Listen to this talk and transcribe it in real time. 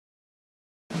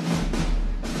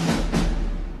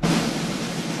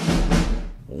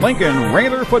Lincoln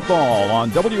Raider football on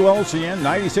WLCN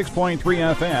 96.3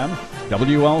 FM,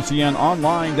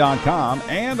 WLCNonline.com,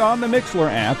 and on the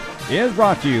Mixler app is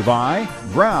brought to you by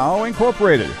Brow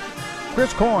Incorporated,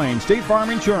 Chris Coyne State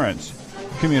Farm Insurance,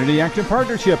 Community Action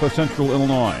Partnership of Central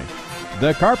Illinois,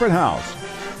 The Carpet House,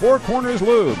 Four Corners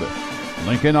Lube,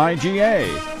 Lincoln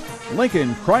IGA,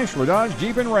 Lincoln Chrysler Dodge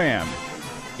Jeep and Ram,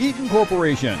 Eaton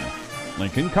Corporation,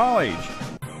 Lincoln College,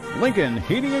 Lincoln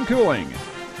Heating and Cooling,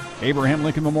 Abraham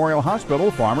Lincoln Memorial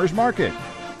Hospital Farmers Market,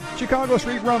 Chicago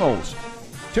Street Reynolds,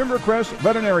 Timbercrest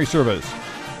Veterinary Service,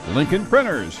 Lincoln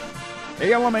Printers,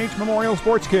 ALMH Memorial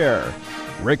Sports Care,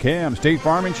 Rick Ham State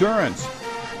Farm Insurance,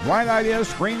 Bright Ideas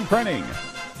Screen Printing,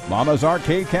 Mama's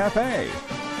Arcade Cafe,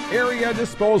 Area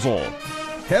Disposal,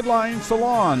 Headline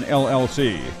Salon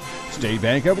LLC, State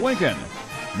Bank of Lincoln,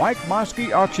 Mike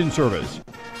Mosky Auction Service,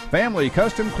 Family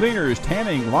Custom Cleaners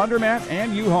Tanning Laundromat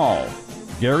and U-Haul,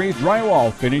 Gary's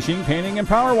Drywall Finishing, Painting, and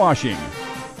Power Washing,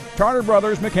 Charter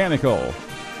Brothers Mechanical,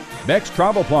 Beck's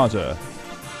Travel Plaza,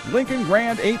 Lincoln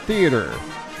Grand 8 Theater,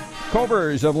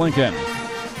 Covers of Lincoln,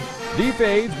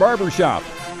 D-Fades Barbershop,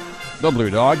 The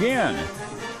Blue Dog Inn,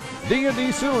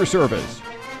 D&D Sewer Service,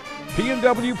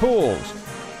 P&W Pools,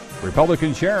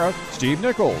 Republican Sheriff Steve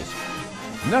Nichols,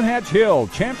 Nuthatch Hill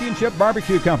Championship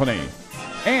Barbecue Company,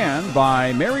 and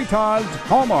by Mary Todd's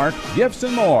Hallmark Gifts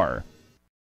and More.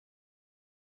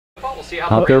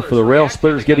 Out there for the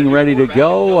Railsplitters getting ready to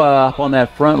go. Up on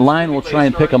that front line, we'll try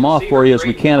and pick them off for you as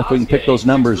we can if we can pick those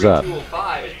numbers up.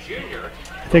 I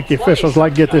think the officials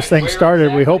like to get this thing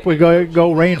started. We hope we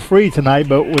go rain-free tonight,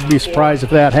 but would be surprised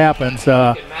if that happens.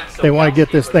 They want to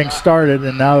get this thing started,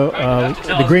 and now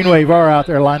the Green Wave are out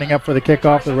there lining up for the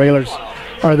kickoff. The Railers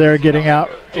are there getting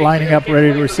out, lining up,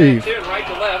 ready to receive. Let's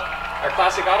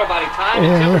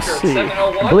see.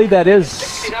 I believe that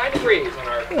is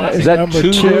that number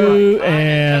 2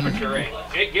 and 3.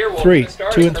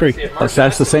 2 and 3.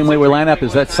 That's the same way we line up.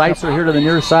 Is that Schweitzer here to the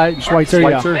near side? Schweitzer.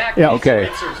 Yeah.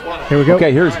 Okay. Here we go.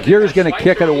 Okay, here's Gear's going to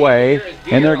kick it away,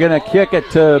 and they're going to kick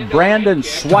it to Brandon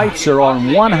Schweitzer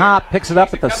on one hop, picks it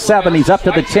up at the 7. He's up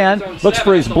to the 10, looks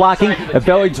for his blocking,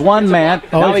 avoids one man.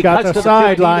 Oh, now he's got the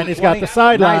sideline. He's got the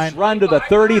sideline. Nice run to the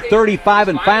 30, 35,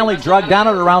 and finally drug down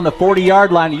at around the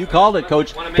 40-yard line. You called it,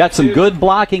 Coach. Got some good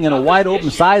blocking and a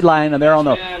wide-open sideline, and they're on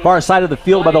the far side of the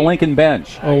field by the Lincoln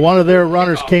bench. Well, one of their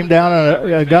runners came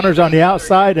down, Gunners on the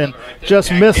outside, and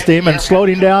just missed him and slowed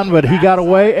him down, but he got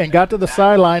away and got to the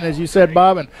sideline, as you said,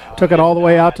 Bob, and took it all the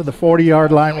way out to the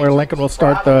 40-yard line where Lincoln will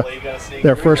start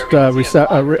their first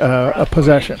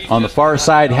possession. On the far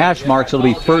side hash marks, it'll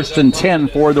be 1st and 10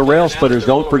 for the Railsplitters.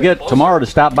 Don't forget tomorrow to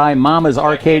stop by Mama's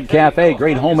Arcade Cafe.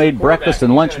 Great homemade breakfast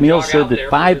and lunch meals served at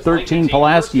 513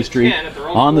 Pulaski Street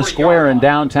on the square in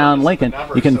downtown Lincoln.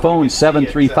 You can phone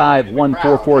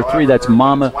 735-1443. That's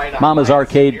Mama's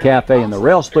Arcade Cafe. And the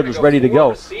Railsplitters ready to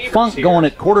go. Funk going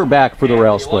at quarterback for the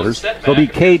Railsplitters. It'll be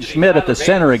Cade Schmidt at the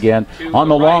center again on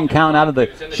the long count out of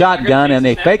the shotgun, and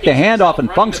they fake the handoff,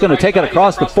 and Funk's going to take it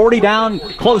across the 40 down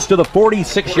close to the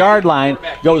 46-yard line.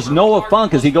 Goes Noah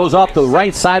Funk as he goes off the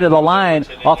right side of the line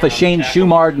off of Shane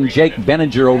Schumard and Jake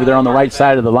Benninger over there on the right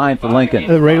side of the line for Lincoln.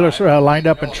 The Railers lined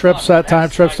up in trips that time,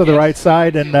 trips to the right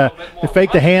side, and they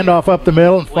faked the handoff up the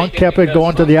middle, and Funk kept it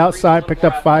going to the outside, picked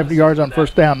up 5 yards on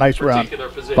first down. Nice run.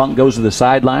 Funk goes to the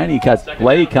sideline. He cuts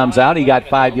play, comes out. He got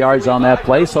 5 yards on that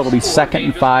play, so it'll be 2nd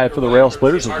and 5 for the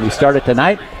Railsplitters as we start it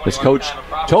tonight. As Coach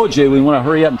told you, we want to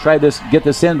hurry up and try get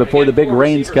this in before the big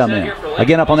rains come in.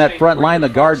 Again, up on that front line, the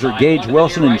guards are Gage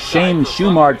Wilson and Shane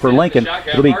Schumard for Lincoln.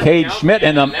 It'll be Cade Schmidt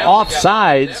and them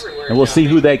offsides, and we'll see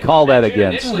who they call that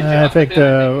against. I think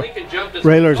the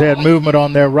Railers had movement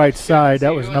on their right side.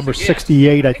 That was number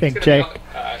 68, I think, Jake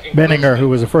Benninger, who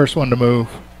was the first one to move.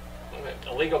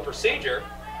 Illegal procedure.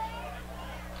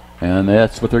 And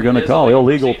that's what they're going to call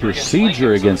illegal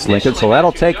procedure against Lincoln. So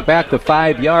that'll take back the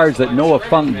 5 yards that Noah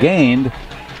Funk gained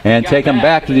and take them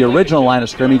back to the original line of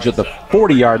scrimmage at the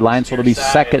 40-yard line. So it'll be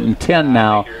 2nd and 10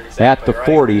 now at the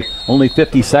 40. Only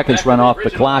 50 seconds run off the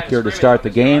clock here to start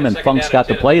the game, and Funk's got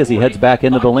the play as he heads back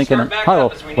into the Lincoln huddle.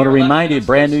 Want to remind you,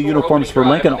 brand new uniforms for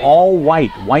Lincoln, all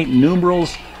white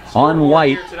numerals on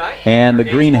white, and the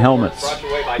green helmets.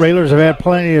 Railers have had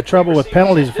plenty of trouble with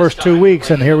penalties the first 2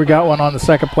 weeks, and here we got one on the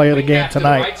second play of the game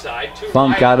tonight.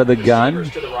 Funk out of the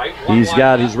gun. He's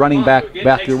got his running back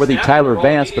there with him, Tyler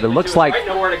Vance, but it looks like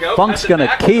Funk's going to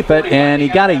keep it, and he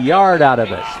got a yard out of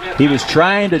it. He was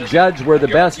trying to judge where the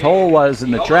best hole was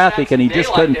in the traffic, and he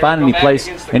just couldn't find any place,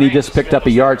 and he just picked up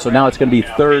a yard. So now it's going to be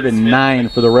 3rd and 9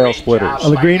 for the Railsplitters.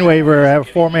 Well, the Green Wave have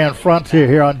a 4-man front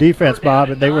here on defense, Bob,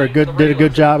 and they did a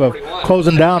good job of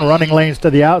closing down, running lanes to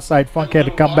the outside. Funk had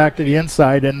to come back to the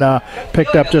inside and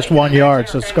picked up just 1 yard.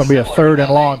 So it's going to be a 3rd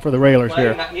and long for the Railers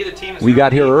here. We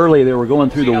got here early. They were going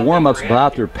through the warm-ups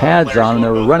without their pads on, and they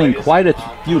were running quite a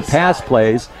few pass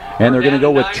plays, and they're going to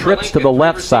go with trips to the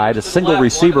left side, a single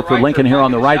receiver for Lincoln here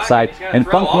on the right side, and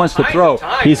Funk wants to throw.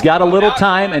 He's got a little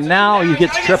time, and now he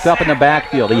gets tripped up in the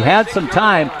backfield. He had some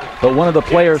time, but one of the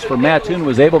players for Mattoon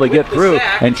was able to get through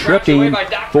and tripped him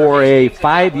for a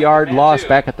 5-yard loss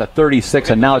back at the 36,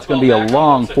 and now it's going to be a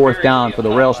long 4th down for the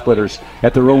Railsplitters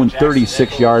at their own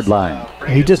 36-yard line.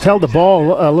 He just held the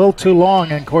ball a little too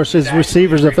long, and of course his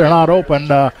receivers, if they're not open,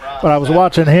 but I was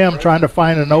watching him trying to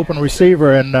find an open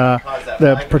receiver, and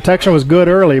the protection was good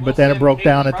early, but then it broke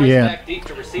down at the end.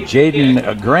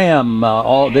 Jaden Graham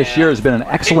all this year has been an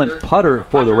excellent putter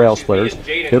for the Railsplitters.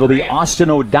 It'll be Austin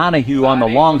O'Donohue on the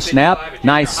long snap.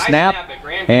 Nice snap,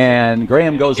 and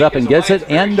Graham goes up and gets it.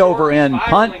 End over end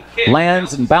punt,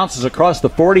 lands and bounces across the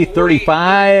 40,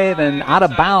 35, and out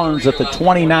of bounds at the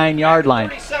 29-yard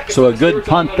line. So a good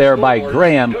punt there by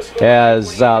Graham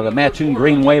as the Mattoon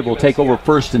Green Wave will take over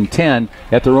 1st and 10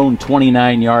 at their own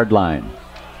 29-yard line.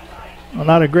 Well,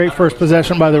 not a great first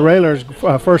possession by the Railers.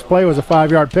 First play was a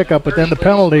 5-yard pickup, but then the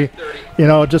penalty,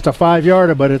 just a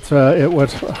 5-yarder, but it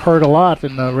was hurt a lot,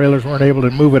 and the Railers weren't able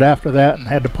to move it after that and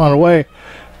had to punt away.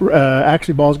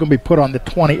 Actually, ball's going to be put on the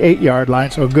 28-yard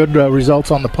line, so good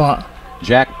results on the punt.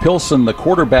 Jack Pilson, the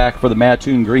quarterback for the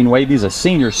Mattoon Green Wave. He's a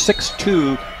senior,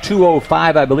 6'2",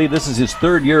 205, I believe. This is his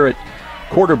 3rd year at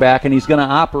quarterback, and he's going to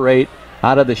operate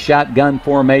out of the shotgun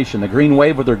formation. The Green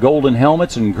Wave with their golden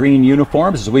helmets and green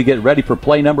uniforms as we get ready for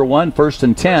play number 1, 1st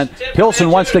and 10.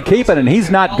 Pilson wants to keep it, and he's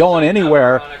not going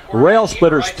anywhere.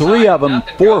 Railsplitters, 3 of them,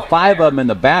 4 or 5 of them in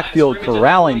the backfield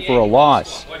corralling for a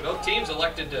loss.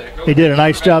 He did a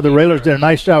nice job. The Railers did a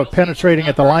nice job of penetrating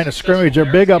at the line of scrimmage. They're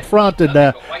big up front, and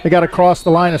they got across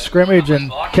the line of scrimmage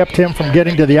and kept him from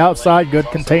getting to the outside. Good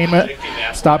containment.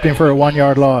 Stopped him for a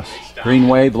 1-yard loss. Green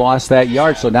Wave lost that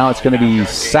yard, so now it's going to be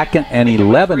 2nd and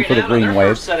 11 for the Green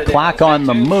Wave. Clock on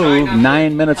the move,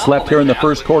 9 minutes left here in the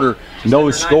first quarter.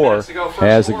 No score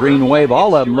as the Green Wave,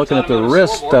 all of them looking at the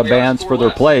wrist bands for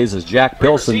their plays as Jack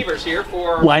Pilson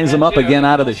lines them up again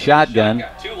out of the shotgun.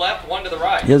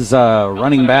 His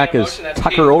running back is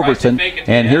Tucker Overton,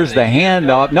 and here's the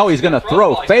handoff. No, he's going to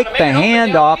throw. Fake the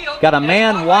handoff. Got a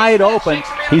man wide open.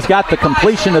 He's got the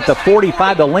completion at the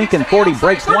 45. The Lincoln 40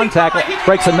 breaks one tackle,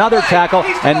 breaks another tackle,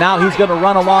 and now he's going to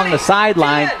run along the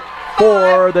sideline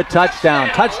for the touchdown.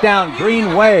 Touchdown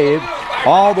Green Wave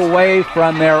all the way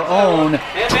from their own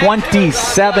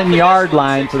 27-yard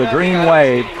line for the Green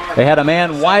Wave. They had a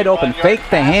man wide open, fake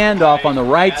the handoff on the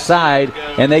right side,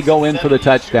 and they go in for the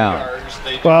touchdown.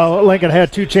 Well, Lincoln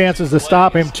had 2 chances to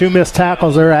stop him, 2 missed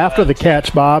tackles there after the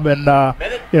catch, Bob, and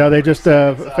they just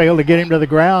failed to get him to the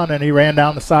ground, and he ran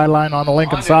down the sideline on the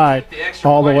Lincoln side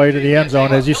all the way to the end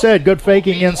zone. As you said, good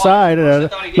faking inside.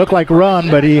 Looked like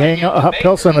run, but he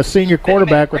Pilson, a senior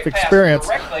quarterback with experience,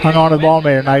 hung on to the ball,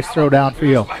 made a nice throw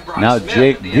downfield. Now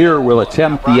Jake Gear will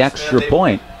attempt the extra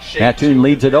point. Mattoon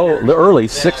leads it early,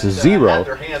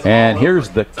 6-0. And here's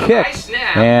the kick,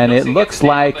 and it looks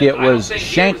like it was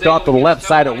shanked off to the left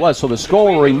side. It was, so the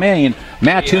score will remain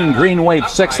Mattoon Green Wave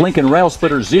 6, Lincoln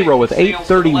Railsplitters 0 with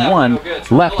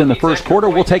 8:31 left in the first quarter.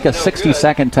 We'll take a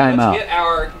 60-second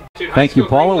timeout. Thank you,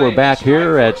 Paula. We're back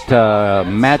here at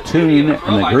Mattoon,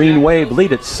 and the Green Wave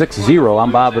lead at 6-0.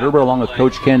 I'm Bob Verderber along with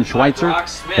Coach Ken Schweitzer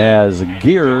as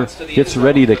Gear gets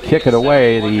ready to kick it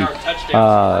away.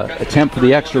 The attempt for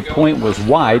the extra point was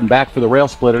wide, and back for the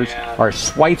Railsplitters are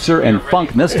Schweitzer and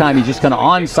Funk. And this time he's just going to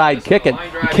onside kick it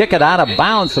and kick it out of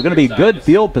bounds. So going to be good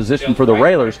field position for the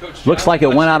Railers. Looks like it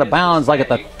went out of bounds like at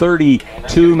the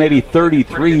 32, maybe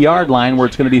 33-yard line, where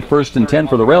it's going to be 1st and 10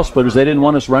 for the Railsplitters. They didn't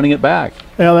want us running it back.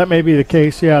 Yeah, that may be the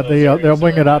case. Yeah, they'll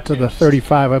bring it out to the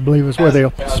 35, I believe, is where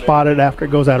they'll spot it after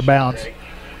it goes out of bounds.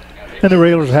 And the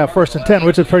Railers have 1st and 10,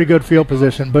 which is pretty good field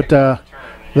position. But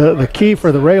the key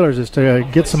for the Railers is to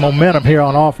get some momentum here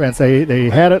on offense. They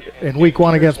had it in week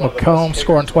 1 against Macomb,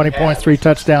 scoring 20 points, 3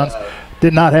 touchdowns.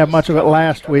 Did not have much of it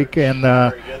last week, and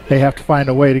they have to find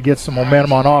a way to get some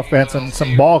momentum on offense and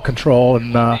some ball control,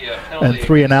 and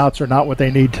 3 and outs are not what they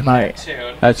need tonight.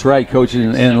 That's right, Coach.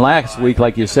 And last week,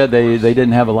 like you said, they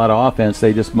didn't have a lot of offense.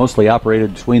 They just mostly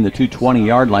operated between the 2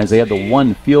 20-yard lines. They had the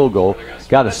 1 field goal.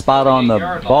 Got a spot on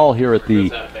the ball here at the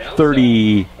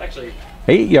 30.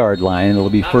 8-yard line. It'll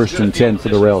be 1st and 10 for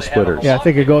the Railsplitters. Yeah, I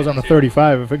think it goes on the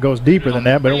 35 if it goes deeper than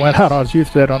that, but it went out on, as you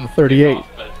said, on the 38.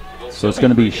 So it's going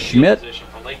to be Schmidt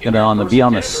going to be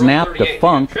on the snap to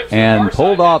Funk and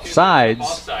pulled off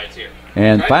sides.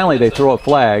 And finally they throw a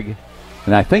flag.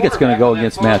 And I think it's going to go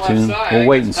against Mattoon. We'll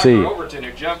wait and see.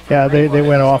 Yeah, they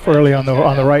went off early on the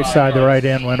right side. The right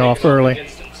end went off early.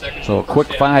 So a quick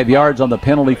 5 yards on the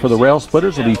penalty for the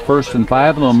Railsplitters. It'll be 1st and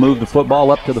 5, and they'll move the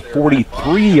football up to the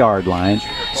 43-yard line.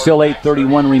 Still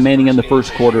 8:31 remaining in the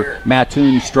first quarter.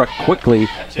 Mattoon struck quickly.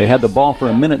 They had the ball for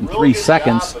 1 minute and 3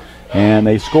 seconds, and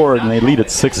they scored, and they lead at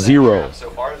 6-0.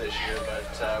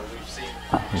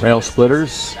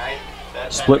 Railsplitters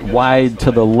split wide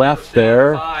to the left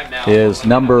there is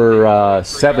number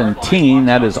 17.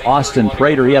 That is Austin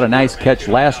Prater. He had a nice catch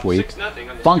last week.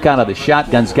 Funk out of the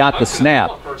shotgun's got the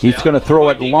snap. He's going to throw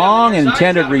it long.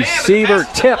 Intended receiver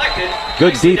tip.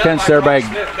 Good defense there by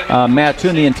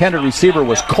Mattoon. The intended receiver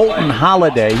was Colton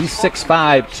Holliday. He's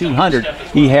 6'5", 200.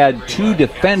 He had 2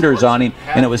 defenders on him,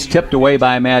 and it was tipped away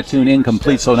by Mattoon,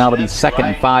 incomplete. So now it'll be 2nd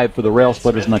and 5 for the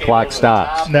Railsplitters, and the clock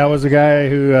stops. That was the guy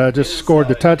who just scored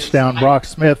the touchdown, Brock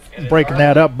Smith, breaking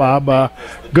that up, Bob.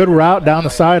 Good route down the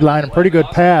sideline, and pretty good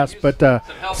pass, but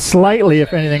slightly,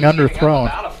 if anything,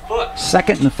 underthrown.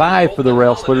 2nd and 5 for the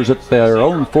Railsplitters at their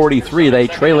own 43. They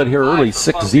trail it here early,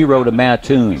 6-0 to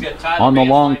Mattoon. On the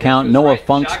long count, Noah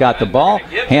Funk's got the ball,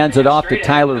 hands it off to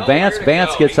Tyler Vance.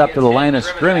 Vance gets up to the line of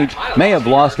scrimmage, may have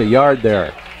lost a yard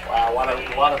there. Wow, a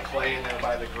lot of play in there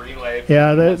by the Green Wave.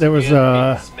 Yeah, there was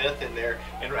Smith in there.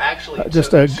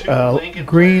 Just a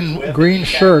green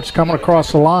shirts coming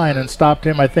across the line and stopped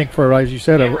him, I think, for, as you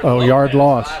said, a yard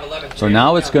loss. So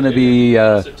now it's going to be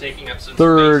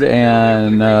 3rd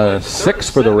and 6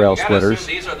 for the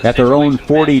Railsplitters at their own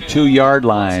 42-yard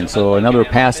line. So another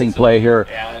passing play here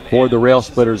for the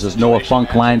Railsplitters as Noah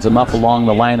Funk lines them up along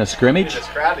the line of scrimmage.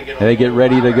 They get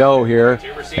ready to go here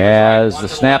as the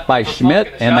snap by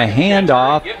Schmidt and the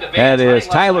handoff. That is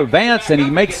Tyler Vance, and he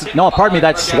makes, no, pardon me,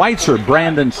 that's Schweitzer,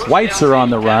 Brandon Schweitzer on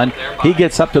the run. He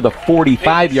gets up to the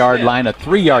 45-yard line, a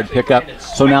 3-yard pickup.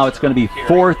 So now it's going to be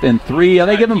 4th and 3.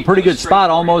 They give him a pretty good spot,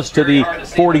 almost to the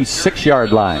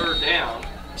 46-yard line.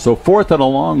 So 4th and a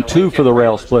long 2 for the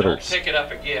Railsplitters.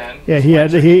 Yeah,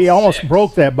 he almost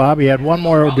broke that, Bob. He had one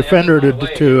more defender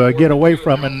to get away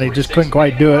from, and they just couldn't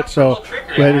quite do it. So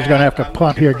Raiders going to have to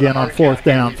punt here again on 4th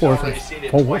down,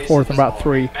 4th and about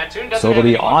 3. So it'll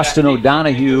be Austin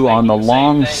O'Donohue on the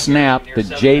long snap to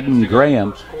Jaden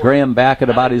Graham. Graham back at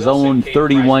about his own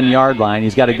 31-yard line.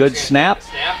 He's got a good snap,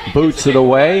 boots it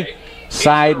away.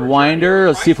 Side winder.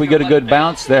 Let's see if we get a good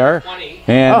bounce there.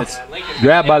 And it's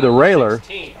grabbed by the railer.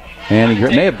 And he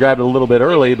may have grabbed it a little bit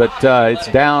early, but it's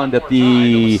down at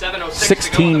the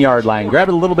 16-yard line. Grab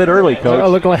it a little bit early, Coach. Well,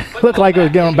 it looked like it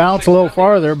was going to bounce a little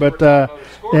farther, but yeah,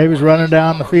 he was running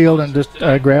down the field and just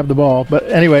grabbed the ball. But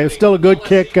anyway, it's still a good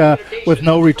kick with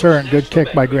no return. Good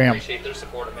kick by Graham.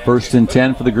 1st and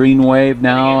 10 for the Green Wave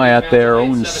now at their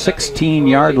own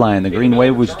 16-yard line. The Green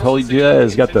Wave, was told you,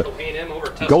 has got the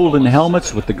golden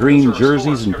helmets with the green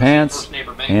jerseys and pants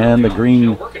and the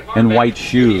green and white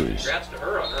shoes.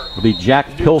 It'll be Jack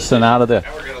Pilson out of the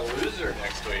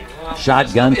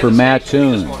shotgun for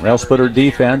Mattoon. Railsplitter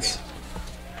defense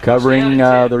covering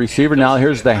the receiver. Now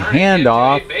here's the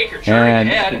handoff,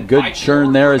 and good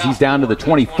churn there as he's down to the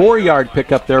 24-yard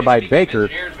pickup there by Baker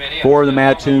for the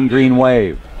Mattoon Green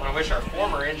Wave. I want to wish our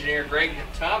former engineer Greg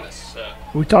Thomas.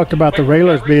 We talked about the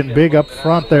Railers being big up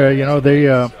front there. You know, they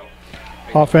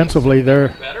offensively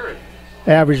they're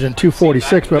averaging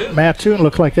 246, but Mattoon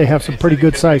looks like they have some pretty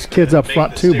good-sized kids up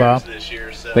front too, Bob.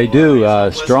 They do.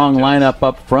 Strong lineup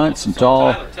up front, some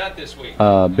tall,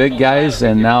 big guys,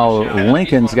 and now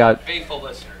Lincoln's got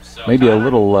maybe a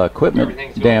little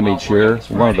equipment damage here.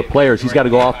 One of the players, he's got to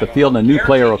go off the field, and a new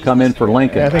player will come in for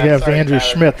Lincoln. Yeah, I think it was Andrew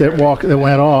Schmidt that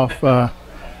went off.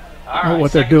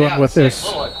 What they're doing with this,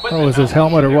 was his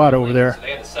helmet or what over there?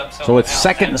 So it's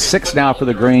 2nd and 6 now for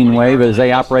the Green Wave as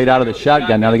they operate out of the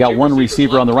shotgun. Now they got one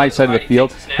receiver on the right side of the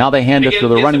field. Now they hand it to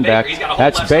the running back.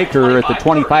 That's Baker at the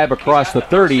 25 across the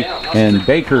 30, and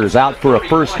Baker's out for a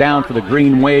 1st down for the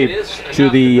Green Wave to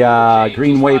the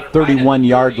Green Wave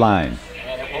 31-yard line.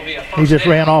 He just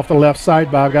ran off the left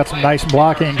side, Bob. Got some nice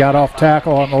blocking, got off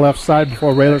tackle on the left side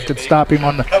before Railers could stop him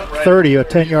on the 30, a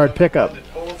 10-yard pickup.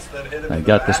 They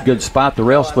got this good spot. The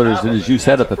Railsplitters, as you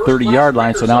said, at the 30-yard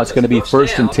line. So now it's going to be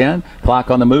 1st and 10.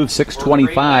 Clock on the move.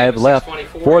 6:25 left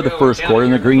for the first quarter.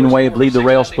 And the Green Wave lead the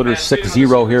Railsplitters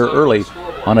 6-0 here early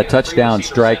on a touchdown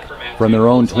strike from their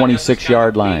own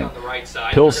 26-yard line.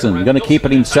 Pilsen going to keep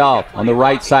it himself on the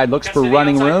right side, looks for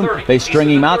running room. They string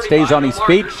him out, stays on his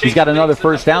feet. He's got another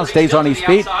first down, stays on his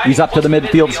feet. He's up to the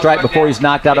midfield stripe before he's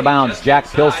knocked out of bounds. Jack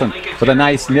Pilsen with a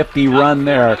nice nifty run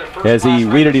there as he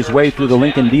weeded his way through the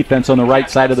Lincoln defense on the right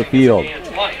side of the field.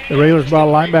 The Railers brought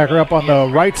a linebacker up on the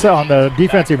right side, on the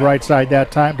defensive right side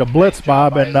that time to blitz,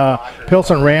 Bob, and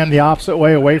Pilsen ran the opposite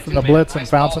way away from the blitz and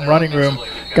found some running room,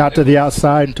 got to the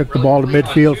outside and took the ball to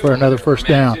midfield for another first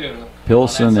down.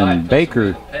 Pilsen and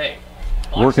Baker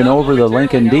working over the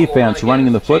Lincoln defense, running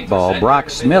the football. Brock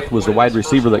Smith was the wide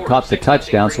receiver that caught the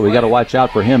touchdown, so we got to watch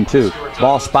out for him too.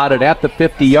 Ball spotted at the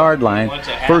 50-yard line.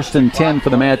 1st and 10 for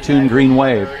the Mattoon Green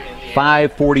Wave.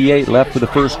 5:48 left for the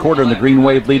first quarter, and the Green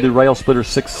Wave lead the Railsplitters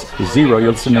 6-0.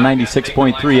 You listen to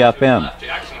 96.3 FM.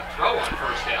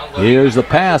 Here's the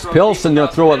pass. Pilsen going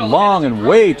to throw it long and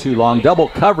way too long. Double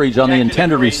coverage on the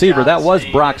intended receiver. That was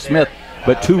Brock Smith,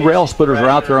 but 2 Railsplitters are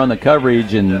out there on the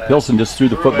coverage, and Pilsen just threw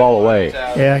the football away.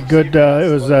 Yeah, good. It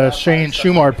was Shane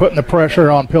Schumard putting the pressure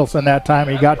on Pilsen that time.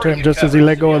 He got to him just as he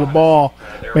let go of the ball,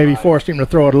 maybe forced him to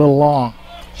throw it a little long.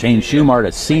 Shane Schumard,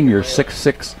 a senior,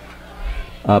 6'1",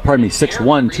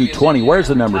 220. Where's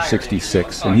the number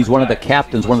 66? And he's one of the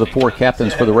captains, one of the 4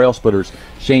 captains for the Railsplitters,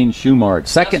 Shane Schumard.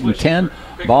 2nd and 10,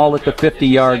 ball at the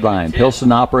 50-yard line.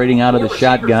 Pilsen operating out of the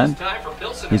shotgun.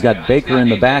 He's got Baker in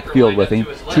the backfield with him.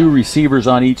 2 receivers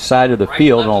on each side of the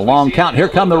field, and a long count. Here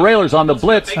come the Railers on the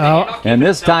blitz. And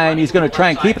this time he's going to try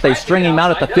and keep it. They string him out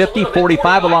at the 50,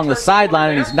 45 along the sideline,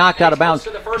 and he's knocked out of bounds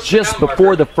just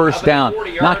before the first down.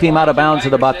 Knocked him out of bounds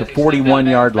at about the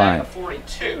 41-yard line.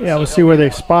 Yeah, we'll see where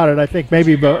they spotted. I think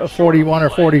maybe 41 or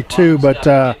 42,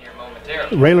 but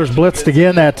Railers blitzed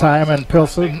again that time, and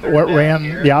Pilsen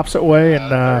ran the opposite way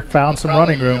and found some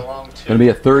running room. It's going to be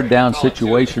a 3rd down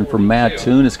situation for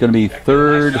Mattoon. It's going to be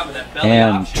 3rd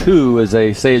and 2, as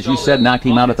they say, as you said, knocked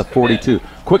him out at the 42.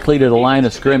 Quickly to the line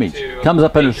of scrimmage. Comes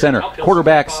up under center.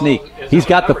 Quarterback sneak. He's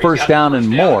got the first down and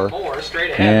more.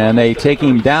 And they take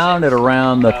him down at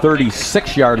around the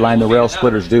 36-yard line, the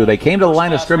Railsplitters do. They came to the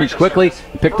line of scrimmage quickly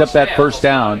and picked up that first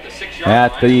down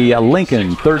at the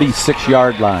Lincoln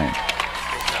 36-yard line.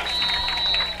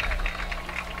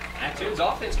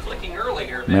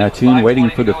 Mattoon waiting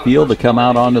for the field to come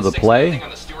out onto the play.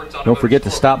 Don't forget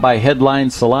to stop by Headline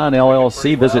Salon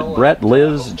LLC. Visit Brett,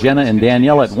 Liz, Jenna, and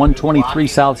Danielle at 123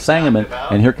 South Sangamon.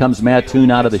 And here comes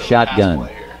Mattoon out of the shotgun.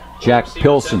 Jack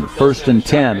Pilsen, 1st and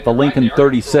 10 at the Lincoln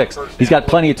 36. He's got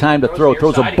plenty of time to throw.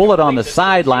 Throws a bullet on the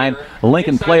sideline. The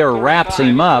Lincoln player wraps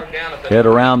him up at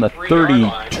around the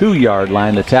 32-yard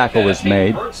line. The tackle was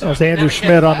made. That was Andrew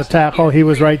Schmidt on the tackle. He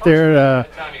was right there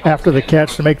after the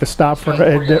catch to make the stop for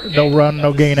no run,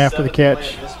 no gain after the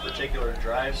catch.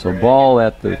 So ball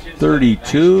at the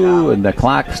 32, and the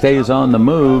clock stays on the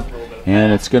move.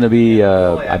 And it's going to be,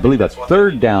 I believe, a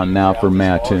 3rd down now for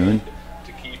Mattoon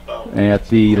at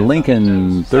the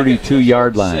Lincoln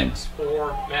 32-yard line.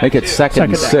 Make it 2nd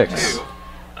and 6.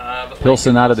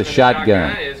 Pilsen out of the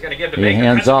shotgun. He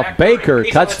hands off. Baker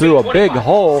cuts through a big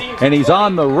hole, and he's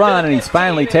on the run, and he's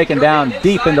finally taken down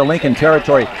deep into Lincoln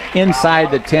territory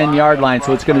inside the 10-yard line.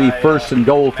 So it's going to be 1st and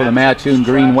goal for the Mattoon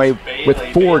Green Wave with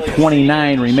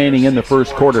 4:29 remaining in the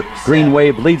first quarter. Green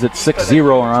Wave leads at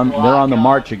 6-0. They're on the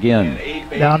march again.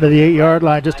 Down to the 8-yard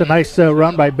line. Just a nice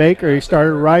run by Baker. He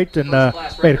started right and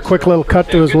made a quick little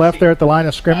cut to his left there at the line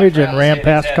of scrimmage and ran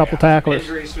past a couple tacklers.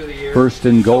 1st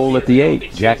and goal at the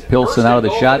 8. Jack Pilsen out of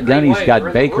the shotgun. He's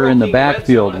got Baker in the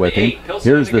backfield with him.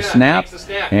 Here's the snap,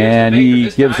 and he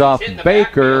gives off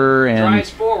Baker, and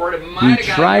he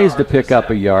tries to pick up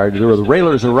a yard. The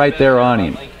Railers are right there on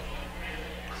him. I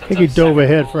think he dove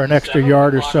ahead for an extra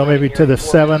yard or so, maybe to the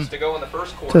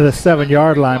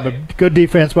 7-yard line. But good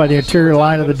defense by the interior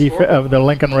line of the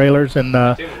Lincoln Railers, and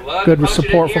good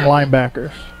support from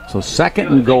linebackers. So 2nd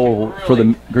and goal for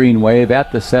the Green Wave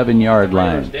at the 7-yard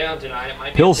line.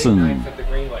 Pilsen,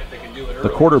 the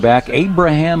quarterback,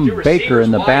 Abraham Baker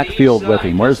in the backfield with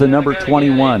him. Where's the number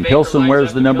 21? Pilsen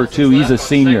wears the number 2. He's a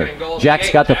senior.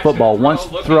 Jack's got the football. Wants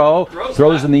to throw.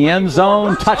 Throws in the end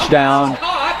zone. Touchdown.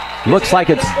 Looks like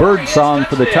it's Birdsong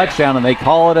for the touchdown, and they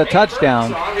call it a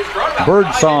touchdown.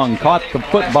 Birdsong caught the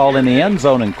football in the end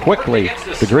zone, and quickly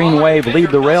the Green Wave lead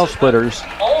the Railsplitters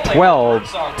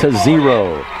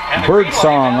 12-0.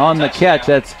 Birdsong on the catch.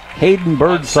 That's Hayden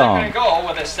Birdsong.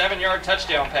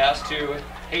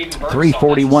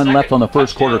 3:41 left on the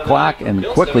first quarter clock, and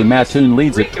quickly Mattoon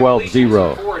leads at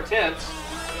 12-0.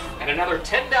 And another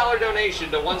 $10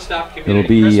 donation to One Stop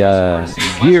Community. It'll be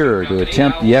Gear to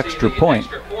attempt the extra point.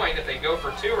 If they go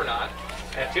for 2 or not.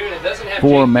 Mattoon, it doesn't have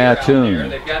for Mattoon.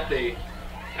 They've got the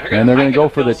And they're going to go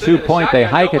for the 2-point. They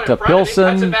hike it to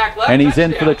Pilson, and he's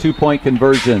in for the 2-point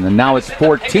conversion. And now it's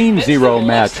 14-0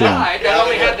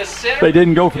 Mattoon. They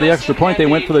didn't go for the extra point. They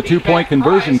went for the 2-point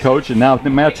conversion, Coach, and now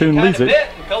Mattoon leads it.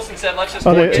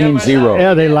 14-0.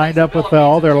 Yeah, they lined up with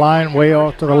all their line way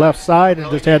off to the left side and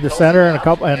just had the center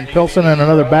and Pilson and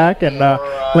another back, and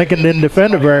Lincoln didn't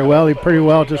defend it very well. He pretty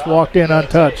well just walked in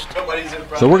untouched.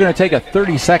 So we're going to take a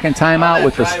 30-second timeout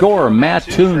with the score.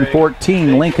 Mattoon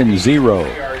 14, Lincoln 0.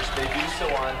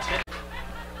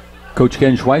 Coach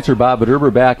Ken Schweitzer, Bob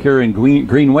Verderber back here in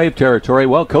Green Wave territory.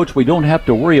 Well, Coach, we don't have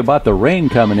to worry about the rain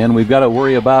coming in. We've got to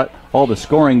worry about all the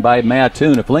scoring by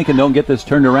Mattoon. If Lincoln don't get this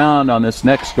turned around on this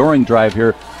next scoring drive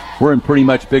here, we're in pretty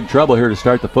much big trouble here to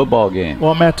start the football game.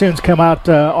 Well, Mattoon's come out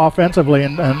offensively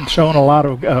and shown a lot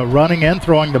of running and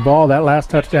throwing the ball. That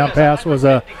last touchdown pass was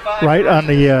right on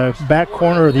the back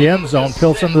corner of the end zone.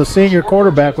 Pilson, the senior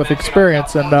quarterback with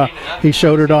experience, and he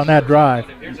showed it on that drive.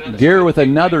 Gear with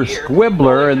another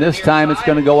squibbler, and this time it's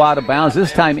going to go out of bounds,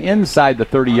 this time inside the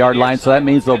 30-yard line, so that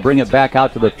means they'll bring it back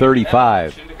out to the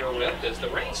 35.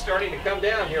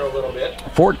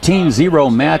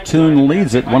 14-0 Mattoon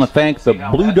leads it. Want to thank the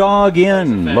Blue Dog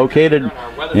Inn, located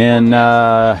in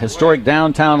historic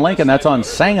downtown Lincoln. That's on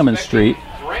Sangamon Street.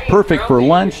 Perfect for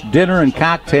lunch, dinner, and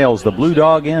cocktails. The Blue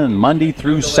Dog Inn, Monday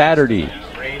through Saturday.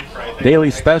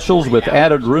 Daily specials with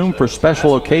added room for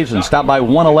special occasions. Stop by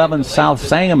 111 South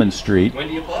Sangamon Street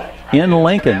in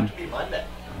Lincoln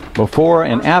before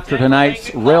and after tonight's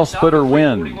Railsplitter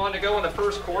win.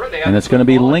 And it's going to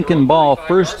be Lincoln ball,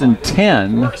 1st and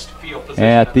 10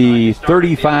 at the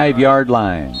 35-yard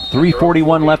line.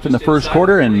 3:41 left in the first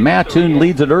quarter, and Mattoon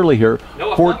leads it early here,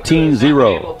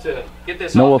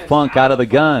 14-0. Noah Funk out of the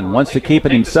gun, wants to keep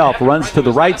it himself, runs to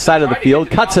the right side of the field,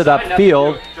 cuts it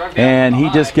upfield, and he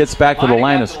just gets back to the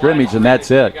line of scrimmage, and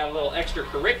that's it.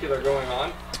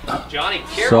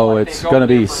 So it's going to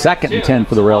be 2nd and 10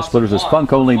 for the Railsplitters, as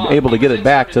Funk only able to get it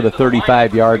back to the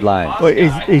 35-yard line. Well,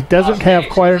 he doesn't have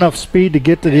quite enough speed to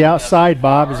get to the outside,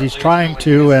 Bob, as he's trying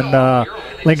to, and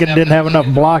Lincoln didn't have enough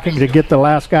blocking to get the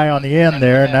last guy on the end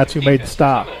there, and that's who made the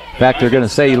stop. In fact, they're going to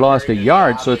say he lost a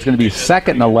yard, so it's going to be 2nd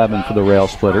and 11 for the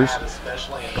Railsplitters.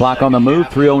 Clock on the move,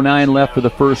 3:09 left for the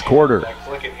first quarter.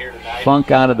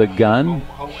 Funk out of the gun.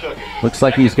 Looks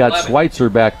like he's got Schweitzer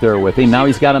back there with him. Now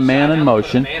he's got a man in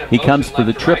motion. He comes for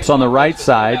the trips on the right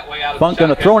side. Funk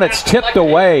going to throw, and it's tipped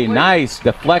away. Nice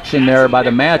deflection there by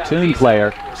the Mattoon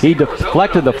player. He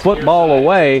deflected the football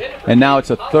away, and now it's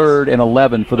a 3rd and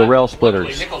 11 for the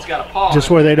Railsplitters.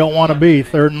 Just where they don't want to be,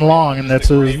 3rd and long, and that's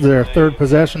their 3rd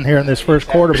possession here in this first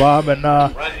quarter, Bob,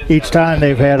 and each time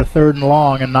they've had a 3rd and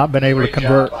long and not been able to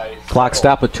convert. Clock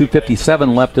stop with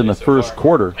 2:57 left in the first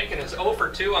quarter.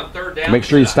 Make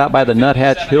sure you stop by the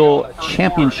Nuthatch Hill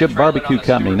Championship Barbecue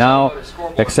Company, now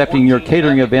accepting your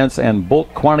catering events and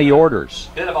bulk quantity orders.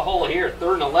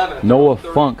 Noah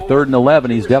Funk, 3rd and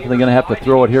 11. He's definitely going to have to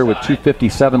throw it here with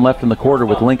 2:57 left in the quarter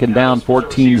with Lincoln down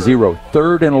 14-0.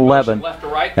 3rd and 11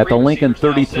 at the Lincoln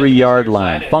 33-yard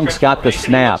line. Funk's got the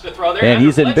snap, and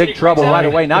he's in big trouble right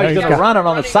away. Now he's going to run it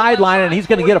on the sideline, and he's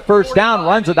going to get a first down,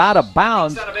 runs it out of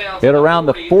bounds at around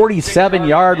the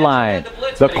 47-yard line.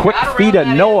 The quick feet of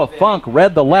Noah Funk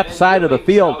read the left side of the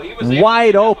field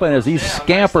wide open as he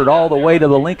scampered all the way to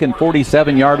the Lincoln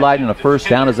 47-yard line, and a first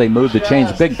down as they moved the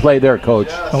chains. Big play there, Coach.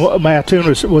 Mattoon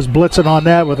was blitzing on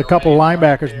that with a couple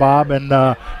linebackers, Bob, and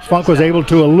Funk was able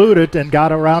to elude it and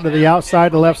got around to the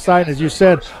outside, the left side, and as you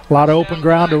said, a lot of open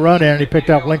ground to run in, and he picked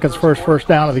up Lincoln's first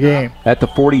down of the game. At the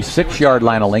 46-yard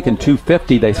line of Lincoln,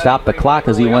 2:50, they stopped the clock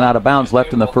as he went out of bounds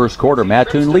left in the first quarter.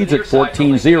 Mattoon leads at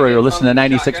 14-0. You're listening to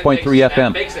 96.3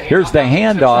 FM. Here's the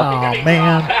handoff. Oh,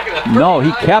 man. No,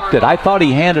 he kept it. I thought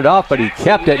he handed off, but he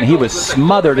kept it, and he was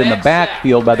smothered in the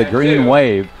backfield by the Green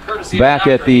Wave back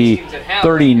at the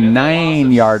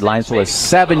 39-yard line. So a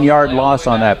 7-yard loss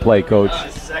on that play, Coach.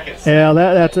 Yeah,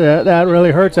 that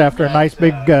really hurts after a nice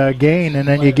big gain, and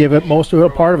then you give it most of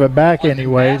it, part of it back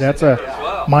anyway. That's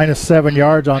a minus 7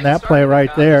 yards on that play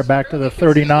right there, back to the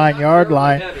 39-yard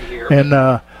line.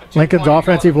 And Lincoln's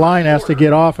offensive line has to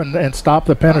get off and stop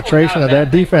the penetration of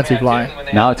that defensive line.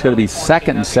 Now it's going to be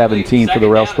 2nd and 17 for the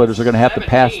Railsplitters. They're going to have to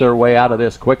pass their way out of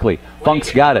this quickly.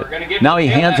 Funk's got it. Now he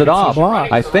hands it off.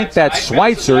 I think that's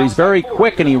Schweitzer. He's very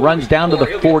quick, and he runs down to the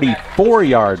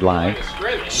 44-yard line.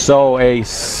 So a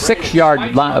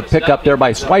 6-yard pickup there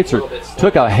by Schweitzer.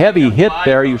 Took a heavy hit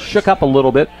there. He shook up a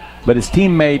little bit, but his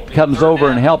teammate comes over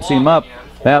and helps him up.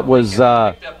 That was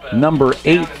number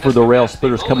 8 for the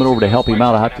Railsplitters coming over to help him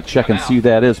out. I'll have to check and see who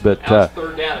that is, but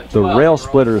the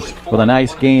Railsplitters with a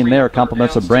nice gain there.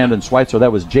 Compliments of Brandon Schweitzer.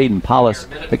 That was Jaden Paulus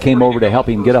that came over to help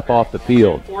him get up off the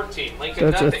field. So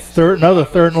it's another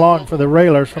third and long for the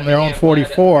Railers from their own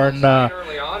 44, and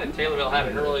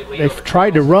they've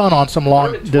tried to run on some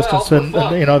long distance, and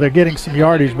they're getting some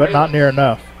yardage, but not near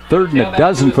enough. 3rd and a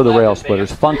dozen for the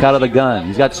Railsplitters. Funk out of the gun.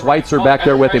 He's got Schweitzer back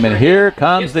there with him, and here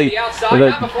comes the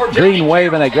green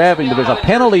wave, and they grab him. But there's a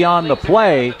penalty on the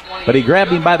play, but he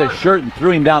grabbed him by the shirt and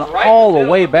threw him down all the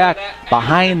way back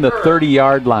behind the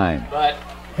 30-yard line.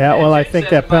 Yeah, well, I think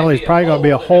that penalty is probably going to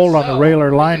be a hold on the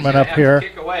Railer lineman up here,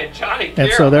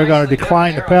 and so they're going to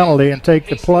decline the penalty and take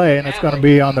the play, and it's going to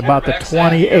be on about the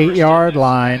 28-yard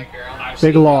line.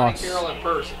 Big loss.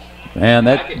 And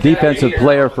that defensive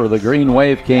player for the Green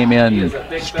Wave came in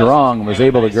strong and was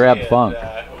able to grab Funk.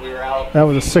 That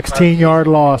was a 16-yard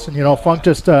loss, and Funk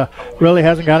just really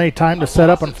hasn't got any time to set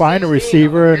up and find a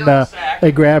receiver, and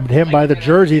they grabbed him by the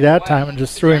jersey that time and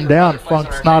just threw him down.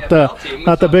 Funk's not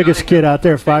the biggest kid out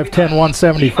there, 5'10",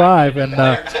 175, and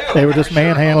they were just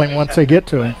manhandling once they get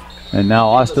to him. And now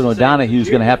Austin O'Donoghue's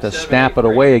going to have to snap it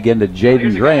away again to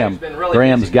Jaden Graham.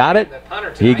 Graham's got it.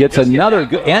 He gets another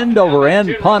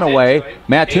end-over-end punt away.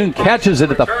 Mattoon catches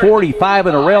it at the 45,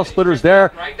 and the Railsplitters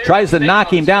there. Tries to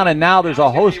knock him down, and now there's a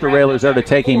host of Railers there to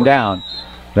take him down.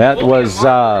 That was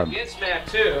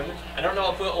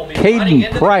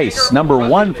Caden Price, number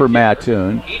 1 for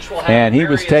Mattoon. And he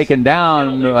was taken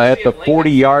down at the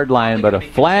 40-yard line, but a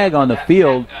flag on the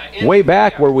field way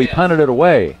back where we punted it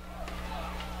away.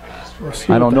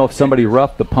 I don't know if somebody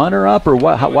roughed the punter up or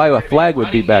why a flag would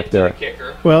be back there.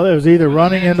 Well, it was either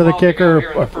running into the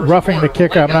kicker or roughing the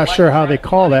kicker. I'm not sure how they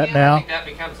call that now. That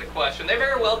becomes the question. They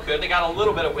very well could. They got a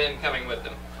little bit of wind coming with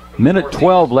them. Minute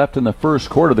 12 left in the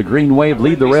first quarter. The Green Wave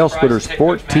lead the Railsplitters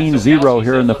 14-0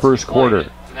 here in the first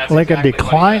quarter. Lincoln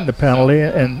declined the penalty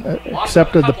and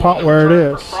accepted the punt where it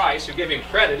is.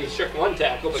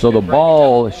 So the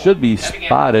ball should be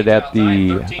spotted at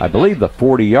the, I believe, the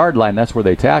 40-yard line. That's where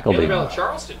they tackled him. They're going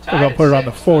to put it on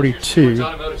the 42.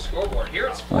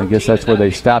 I guess that's where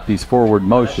they stopped his forward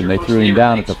motion. They threw him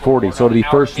down at the 40. So it'll be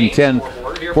 1st and 10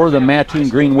 for the Mattoon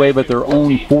Green Wave at their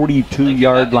own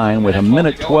 42-yard line with a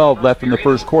minute 12 left in the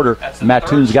first quarter.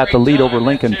 Mattoon's got the lead over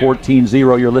Lincoln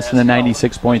 14-0. You're listening to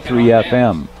 96.3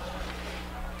 FM.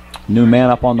 New man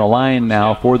up on the line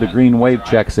now for the Green Wave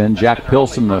checks in. Jack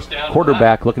Pilson, the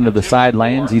quarterback, looking to the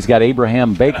sidelines. He's got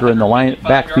Abraham Baker in the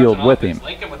backfield with him.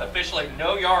 Lincoln with officially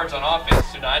no yards on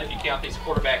offense tonight if you count these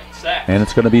quarterback sacks. And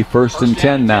it's going to be 1st and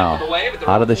 10 now.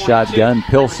 Out of the shotgun,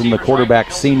 Pilson, the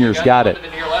quarterback senior's got it.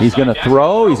 He's going to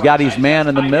throw. He's got his man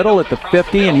in the middle at the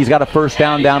 50, and he's got a first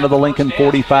down to the Lincoln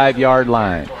 45-yard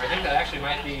line. I think that actually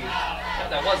might be,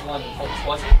 that was London Colts,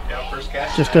 wasn't it? Yeah, first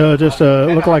catch. Just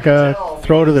looked like a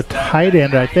throw to the tight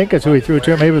end, I think is who he threw it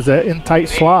to. Maybe it was an in tight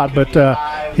slot, but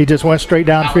he just went straight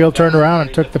downfield, turned around,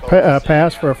 and took the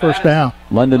pass for a first down.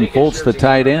 London Foltz, the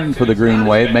tight end for the Green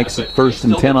Wave, makes it 1st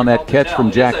and 10 on that catch from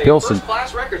Jack Pilson.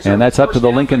 And that's up to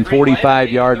the Lincoln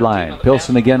 45-yard line.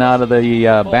 Pilson again out of the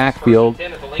backfield,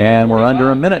 and we're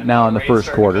under a minute now in the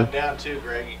first quarter.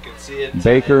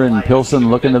 Baker and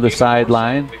Pilson looking to the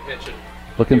sideline,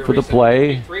 looking for the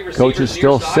play. Coach is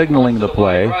still signaling the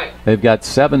play. They've got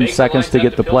 7 seconds to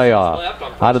get the play off.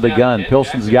 Out of the gun,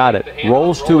 Pilson's got it.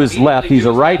 Rolls to his left. He's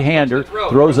a right-hander.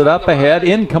 Throws it up ahead.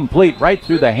 Incomplete. Right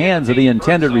through the hands of the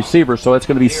intended receiver. So it's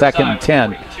going to be 2nd and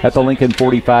 10 at the Lincoln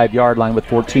 45-yard line with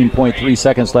 14.3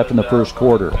 seconds left in the first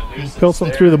quarter.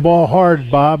 Pilson threw the ball hard,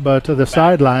 Bob, to the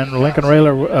sideline. Lincoln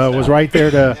Railer was right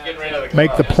there to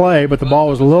make the play, but the ball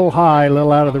was a little high, a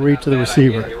little out of the reach of the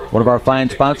receiver. One of our fine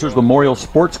sponsors, Memorial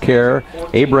Sports Care,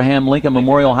 Abraham Lincoln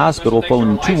Memorial Hospital,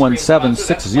 phone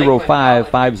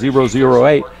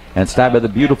 217-605-5008, and stop by the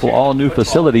beautiful all-new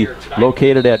facility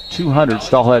located at 200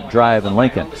 Stallhead Drive in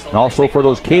Lincoln. And also for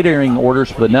those catering orders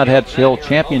for the Nuthead Hill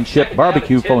Championship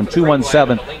Barbecue, phone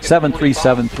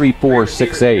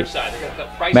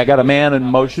 217-737-3468. Matt got a man in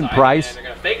motion, Price.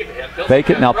 Fake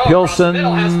it. Now Pilson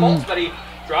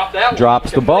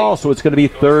drops the ball, so it's going to be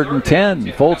 3rd and 10.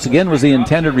 Foltz again was the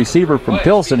intended receiver from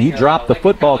Pilson. He dropped the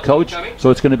football, coach, so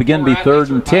it's going to begin to be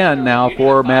 3rd and 10 now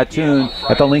for Mattoon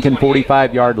at the Lincoln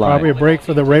 45-yard line. Probably a break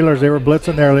for the Railers. They were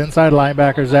blitzing their inside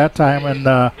linebackers that time, and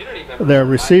their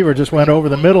receiver just went over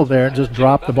the middle there and just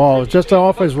dropped the ball. It was just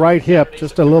off his right hip,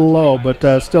 just a little low, but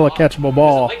still a catchable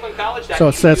ball. So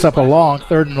it sets up a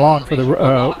 3rd and long for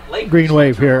the Green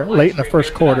Wave here late in the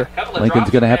first quarter.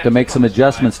 Lincoln's going to have to make some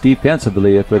adjustments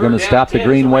defensively if they're going to stop the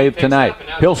Green Wave tonight.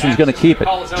 Pilson's going to keep it.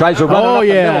 Tries to run it up the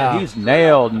middle. He's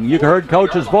nailed. And you heard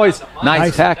Coach's voice.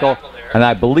 Nice tackle. And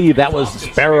I believe that was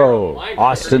Sparrow,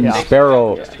 Austin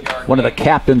Sparrow, one of the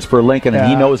captains for Lincoln, and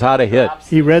he knows how to hit.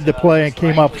 He read the play and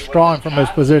came up strong from his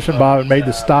position, Bob, and made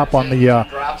the stop on the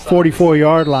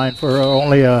 44-yard line for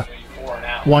only a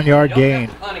 1-yard gain.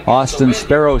 Austin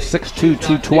Sparrow, 6'2",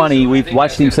 220. We've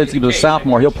watched him since he was a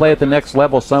sophomore. He'll play at the next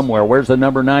level somewhere. Where's the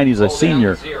number 9? He's a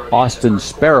senior. Austin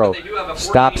Sparrow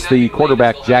stops the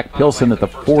quarterback, Jack Pilson, at the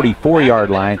 44-yard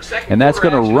line, and that's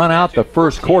going to run out the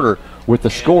first quarter with the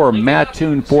score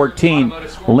Mattoon 14,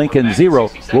 Lincoln 0.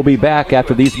 We'll be back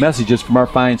after these messages from our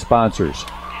fine sponsors.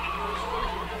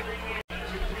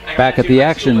 Back at the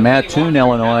action, Mattoon,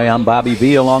 Illinois. I'm Bobby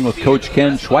V along with Coach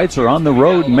Ken Schweitzer on the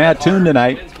road in Mattoon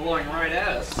tonight.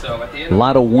 A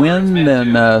lot of wind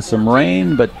and some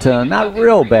rain, but not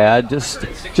real bad.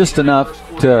 Just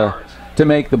enough to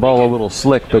make the ball a little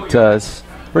slick. But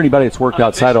for anybody that's worked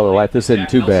outside all their life, this isn't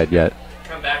too bad yet.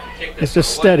 It's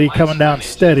just steady, coming down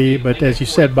steady, but as you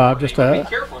said, Bob, just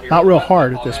not real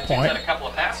hard at this point.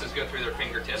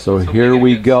 So here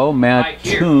we go.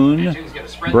 Mattoon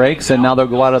breaks, and now they'll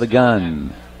go out of the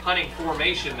gun.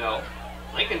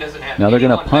 Now they're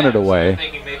going to punt it away.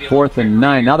 4th and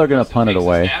 9. Now they're going to punt it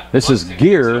away. This is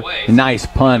Gear. Nice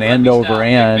punt, end over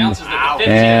end.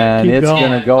 And it's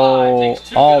going to go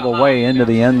all the way into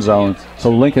the end zone. So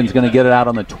Lincoln's going to get it out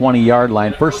on the 20-yard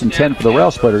line. 1st and 10 for the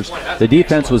Railsplitters. The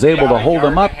defense was able to hold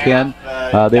them up, Ken.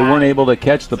 They weren't able to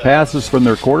catch the passes from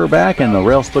their quarterback, and the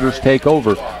Railsplitters take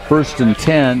over. 1st and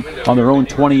 10 on their own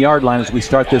 20-yard line as we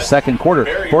start this second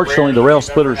quarter. Fortunately, the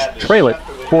Railsplitters trail it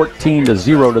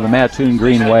 14-0 to the Mattoon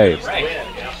Green Wave.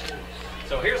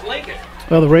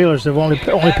 Well, the Railers have only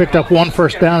picked up 1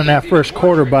 first down in that first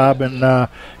quarter, Bob, and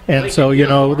so, you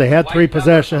know, they had 3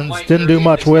 possessions, didn't do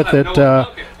much with it,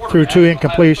 threw 2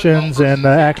 incompletions, and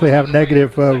actually have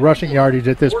negative rushing yardage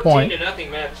at this point.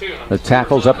 The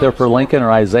tackles up there for Lincoln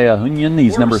are Isaiah Hunyon,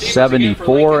 he's number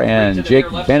 74, and Jake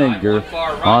Benninger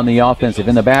on the offensive.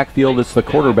 In the backfield, it's the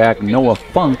quarterback, Noah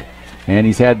Funk, and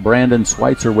he's had Brandon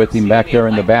Schweitzer with him back there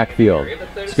in the backfield.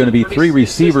 It's going to be 3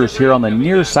 receivers here on the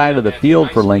near side of the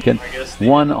field for Lincoln,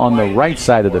 1 on the right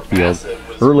side of the field.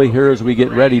 Early here as we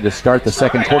get ready to start the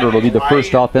second quarter, it'll be the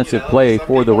first offensive play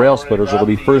for the Railsplitters. It'll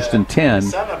be 1st and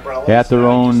 10 at their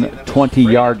own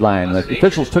 20-yard line. The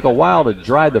officials took a while to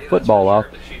dry the football off,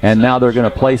 and now they're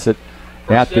going to place it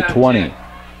at the 20.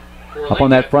 Up on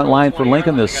that front line for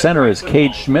Lincoln, the center is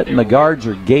Cade Schmidt, and the guards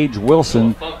are Gage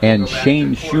Wilson and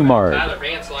Shane Schumard.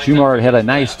 Schumard had a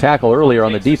nice tackle earlier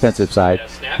on the defensive side.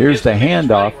 Here's the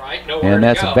handoff, and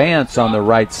that's Vance on the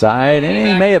right side, and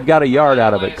he may have got a yard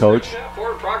out of it, Coach.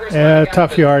 Yeah,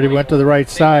 tough yard. He went to the right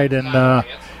side, and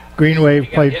Green Wave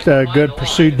played good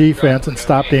pursuit defense and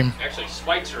stopped him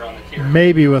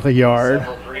maybe with a yard.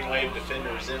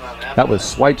 That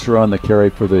was Schweitzer on the carry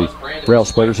for the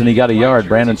Railsplitters, and he got a yard.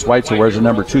 Brandon Schweitzer wears the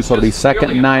number 2, so it'll be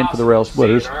 2nd and 9 for the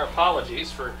Railsplitters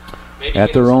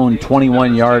at their own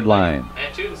 21-yard line.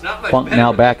 Funk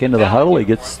now back into the huddle. He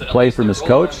gets the play from his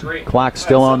coach. Clock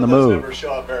still on the move.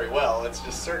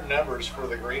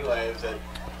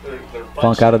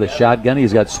 Funk out of the shotgun.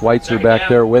 He's got Schweitzer back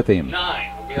there with him.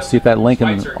 Let's see if that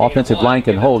Lincoln offensive line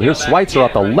can hold. Here's Schweitzer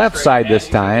off the left side this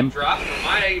time.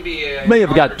 May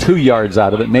have got 2 yards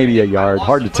out of it, maybe a yard.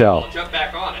 Hard to tell.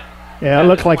 Yeah, it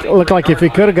looked like if he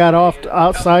could have got off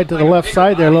outside to the left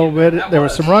side there a little bit, there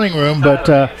was some running room,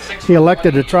 but he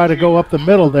elected to try to go up the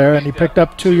middle there, and he picked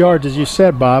up 2 yards, as you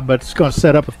said, Bob, but it's going to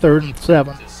set up a 3rd and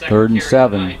 7. 3rd and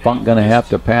 7. Funk going to have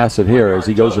to pass it here as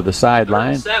he goes to the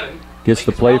sideline. Gets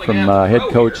the play from head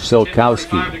coach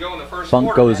Silkowski.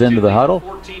 Funk goes into the huddle,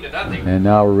 and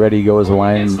now ready goes the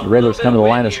line. The Railers come to the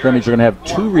line of scrimmage. They're going to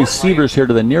have 2 receivers here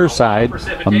to the near side.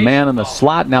 A man in the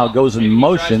slot now goes in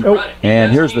motion,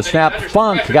 and here's the snap.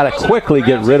 Funk got to quickly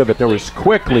get rid of it. There was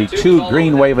quickly 2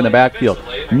 Green Wave in the backfield.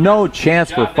 No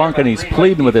chance for Funk, and he's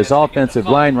pleading with his offensive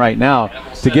line right now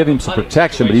to give him some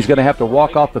protection, but he's going to have to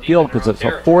walk off the field because it's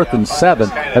a 4th and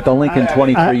 7 at the Lincoln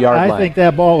 23-yard line. I think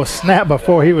that ball was snapped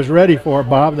before he was ready for it,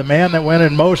 Bob. The man that went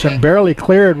in motion barely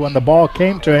cleared when the ball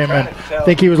came to him, and I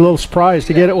think he was a little surprised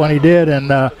to get it when he did, and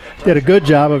did a good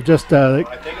job of just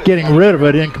getting rid of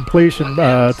it in completion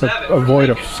to avoid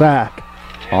a sack.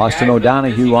 Austin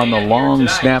O'Donohue on the long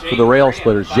snap for the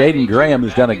Railsplitters. Jaden Graham,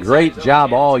 who's done a great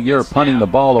job all year punting the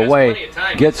ball away,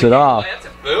 gets it off.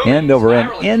 End over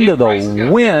end into the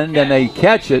wind, and they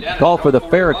catch it. Call for the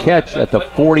fair catch at the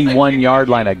 41-yard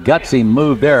line. A gutsy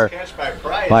move there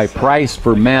by Price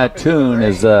for Mattoon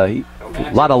as a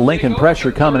lot of Lincoln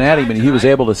pressure coming at him, and he was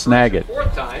able to snag it.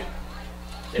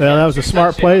 Well, that was a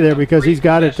smart play there because he's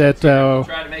got it at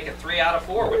make it 3 out of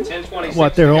 4 with 10:26.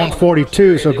 What, their own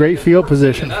 42, so great field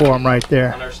position for them right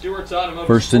there.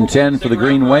 First and 10 for the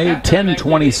Green Wave.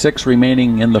 10:26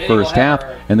 remaining in the first half,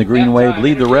 and the Green Wave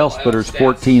lead the Railsplitters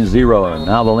 14-0. And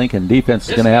now the Lincoln defense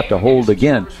is going to have to hold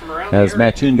again, as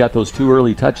Mattoon got those 2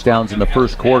 early touchdowns in the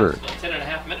first quarter.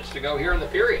 10.5 minutes to go here in the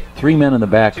period. 3 men in the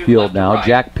backfield now.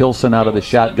 Jack Pilson out of the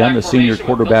shotgun, the senior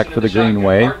quarterback for the Green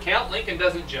Wave. Count, Lincoln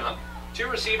doesn't jump. 2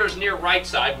 receivers near right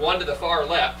side, 1 to the far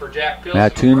left for Jack Pilson.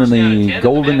 Mattoon in the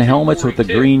golden helmets with the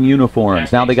green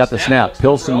uniforms. Now they got the snap.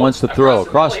 Pilson wants to throw.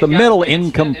 Across the middle,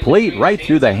 incomplete, right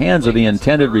through the hands of the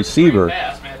intended receiver.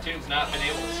 Mattoon's not been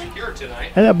able to secure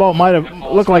tonight. And that ball might have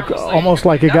looked like almost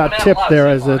like it got tipped there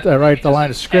as it right at the line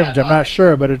of scrimmage. I'm not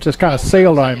sure, but it just kind of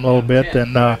sailed on him a little bit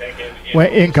and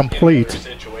went incomplete.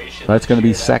 That's going to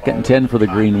be 2nd and 10 for the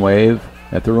Green Wave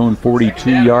at their own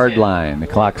 42-yard line. The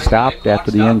clock stopped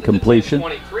after the incompletion.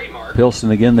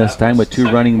 Pilson again this time with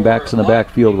 2 running backs in the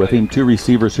backfield with him, 2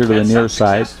 receivers here to the near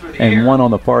side, and 1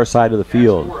 on the far side of the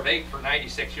field.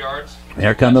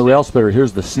 There come the Railsplitter.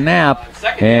 Here's the snap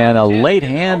and a late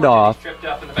handoff,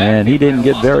 and he didn't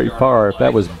get very far. If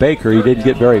that was Baker, he didn't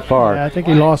get very far. Yeah, I think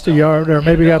he lost a yard, or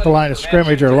maybe got the line of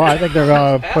scrimmage, or I think they're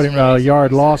going to put him a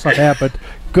yard loss on that, but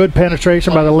good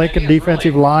penetration by the Lincoln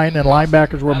defensive line, and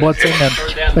linebackers were blitzing, and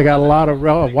they got a lot of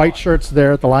white shirts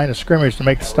there at the line of scrimmage to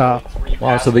make the stop.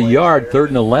 Wow, so the yard, 3rd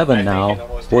and 11 now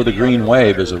for the Green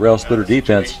Wave as the Railsplitter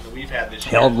defense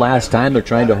held last time. They're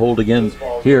trying to hold again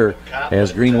here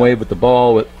as Green Wave with the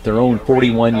ball with their own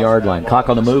 41-yard line. Clock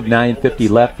on the move, 9:50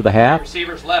 left for the half.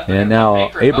 And now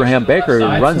Abraham Baker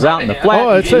runs out in the flat.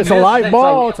 Oh, it's a live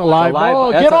ball. It's a live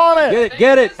ball. Get on it.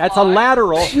 Get it. That's a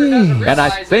lateral. Jeez. And I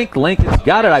think Lincoln's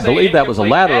got it. I believe that was a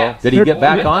lateral. Did he get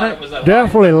back on it?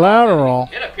 Definitely lateral.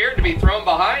 It appeared to be thrown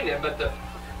behind him, but the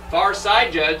far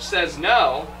side judge says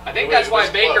no. I think that's why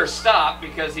Baker stopped,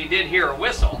 because he did hear a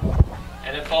whistle.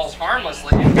 And it falls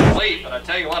harmlessly incomplete, but I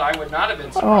tell you what, I would not have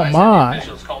been surprised if the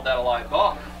officials called that a live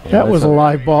ball. That was a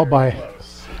live ball by, I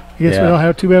guess we don't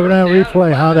have too evident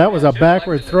replay, huh? That was a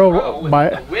backward throw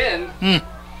by. Wind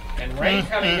and rain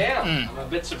coming down. I'm a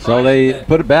bit surprised. So they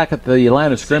put it back at the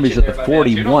line of scrimmage at the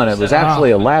 41. It was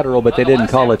actually a lateral, but they didn't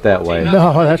call it that way.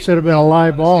 No, that should have been a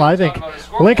live ball. I think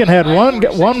Lincoln had one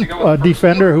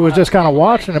defender who was just kind of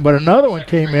watching it, but another one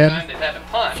came in,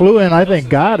 flew in, I think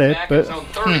got it, but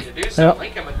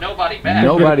nobody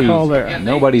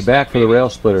back for the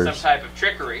Railsplitters. Some type of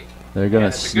trickery. They're going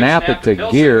to snap it to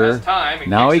Gear.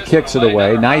 Now he kicks it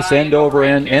away. Nice end over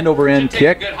end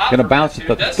kick. Going to bounce at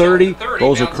the 30,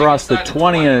 goes across the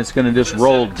 20, and it's going to just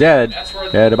roll dead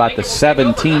at about the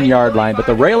 17-yard line. But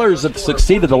the Railers have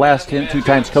succeeded the last 2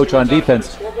 times coach on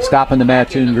defense, stopping the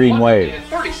Mattoon Green Wave.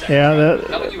 Yeah,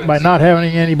 by not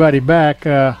having anybody back,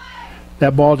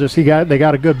 that ball just they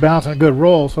got a good bounce and a good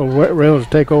roll, so Railers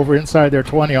take over inside their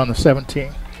 20 on the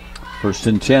 17. First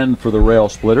and 10 for the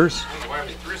Railsplitters.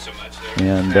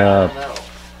 And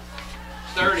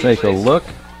take a look.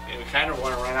 We kind of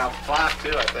want to run out the clock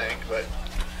too, I think. But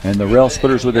and the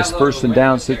Railsplitters with this first and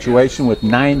down situation with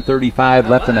 9:35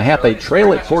 left in the half. They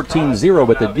trail it 14-0,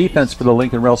 but the defense for the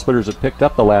Lincoln Railsplitters have picked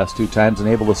up the last 2 times and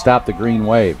able to stop the Green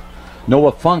Wave.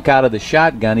 Noah Funk out of the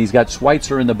shotgun. He's got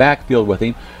Schweitzer in the backfield with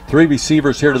him. 3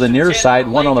 receivers here to the near side,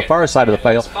 1 on the far side of the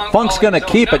field. Funk's going to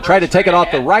keep it, try to take it off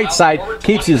the right side.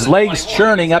 Keeps his legs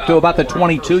churning up to about the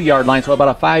 22-yard line, so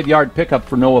about a 5-yard pickup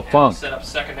for Noah Funk.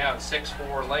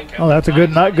 Oh, that's a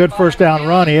good first down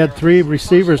run. He had 3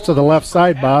 receivers to the left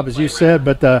side, Bob, as you said,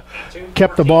 but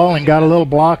kept the ball and got a little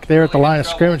block there at the line of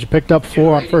scrimmage and picked up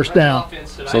 4 on first down.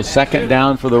 So 2nd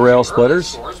down for the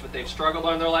Railsplitters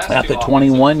at the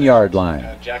 21-yard line.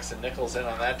 Jackson Nichols in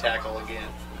on that tackle again.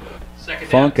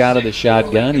 Funk out of the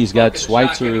shotgun. He's got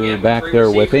Schweitzer back there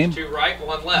with him.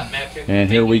 And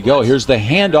here we go. Here's the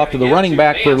handoff to the running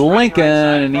back for Lincoln,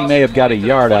 and he may have got a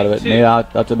yard out of it,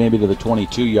 up to maybe to the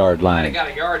 22-yard line.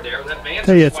 I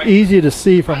tell you, it's easy to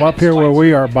see from up here where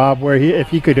we are, Bob, where if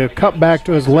he could have cut back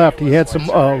to his left, he had some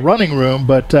running room,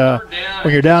 but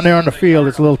when you're down there on the field,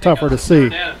 it's a little tougher to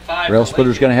see.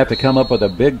 Railsplitters going to have to come up with a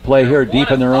big play here deep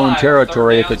in their own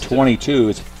territory at the 22.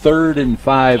 It's 3rd and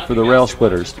 5 for the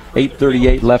Railsplitters.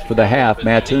 8:38 left for the half.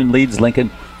 Mattoon leads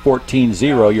Lincoln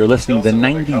 14-0. You're listening to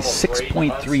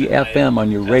 96.3 FM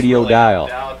on your radio dial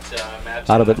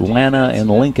out of Atlanta and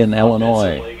Lincoln,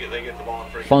 Illinois.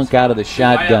 Funk out of the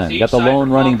shotgun. Got the lone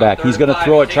running back. He's going to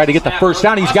throw it, try to get the first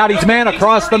down. He's got his man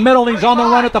across the middle, and he's on the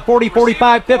run at the 40,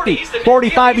 45, 50.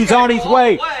 45, he's on his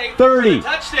way. 30,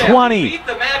 20,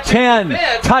 10.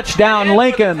 Touchdown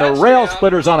Lincoln. The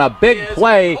Railsplitters on a big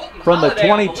play from the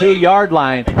 22-yard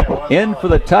line. In for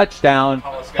the touchdown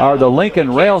are the Lincoln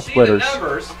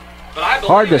Railsplitters. But I believe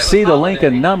hard to it was see the Holiday.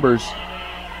 Lincoln numbers.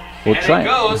 We'll And try it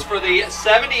goes for the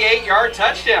 78-yard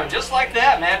touchdown, just like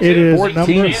that, man. It is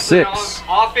 14-6.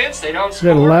 Offense, they don't Is score.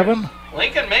 it 11?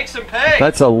 Lincoln makes them pay.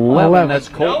 That's 11. 11. That's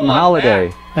Colton No one Holiday.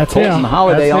 back. That's Colton him.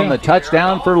 Holiday That's on him. the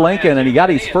touchdown for Lincoln, and he got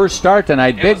his first start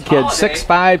tonight. Big kid,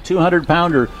 6'5",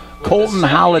 200-pounder. Colton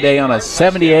Holiday on a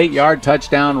 78-yard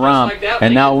touchdown romp,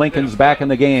 and now Lincoln's back in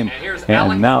the game.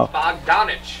 And now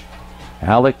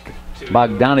Alec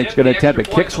Bogdanich going to attempt it.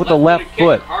 Kicks with the left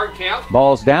foot.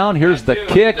 Ball's down. Here's the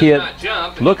kick. It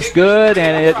looks good,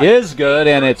 and it is good,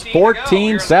 and it's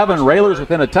 14-7. Railers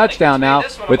within a touchdown now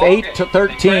with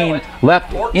 8:13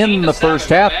 left in the first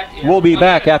half. We'll be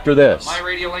back after this.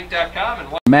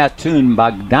 Mattoon,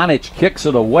 Bogdanich kicks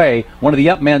it away. One of the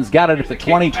up men's got it at the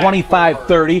 20, 25,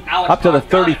 30, up to the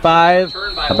 35,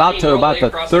 about the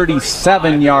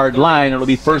 37-yard line. It'll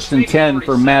be 1st and 10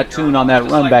 for Mattoon on that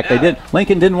run back.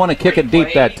 Lincoln didn't want to kick it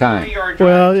deep that time.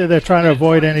 Well, they're trying to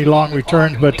avoid any long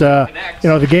returns, but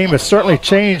the game has certainly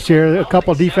changed here. A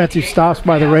couple defensive stops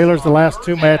by the Railers the last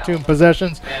two Mattoon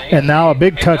possessions, and now a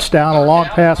big touchdown, a long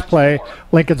pass play.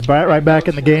 Lincoln's right back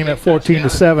in the game at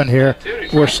 14-7 here.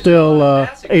 We're still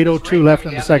 8:02 left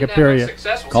in the second period.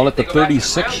 Call it the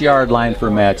 36-yard line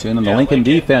for Mattoon, and the Lincoln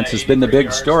defense has been the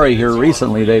big story here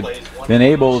recently. They've been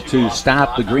able to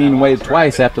stop the Green Wave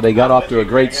twice after they got off to a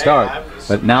great start.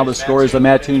 But now the score is the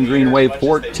Mattoon Green Wave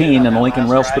 14 and the Lincoln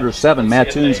Railsplitters 7.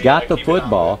 Mattoon's got the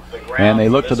football, and they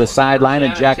look to the sideline,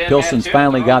 and Jack Pilson's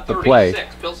finally got the play.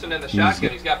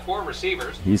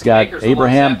 He's got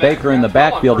Abraham Baker in the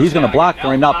backfield. He's going to block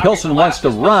for him. Now Pilson wants to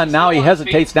run. Now he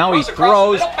hesitates. Now he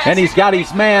throws, and he's got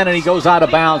his man, and he goes out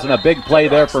of bounds, and a big play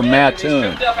there for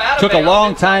Mattoon. Took a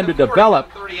long time to develop,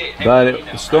 but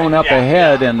it was thrown up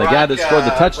ahead, and the guy that scored the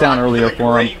touchdown earlier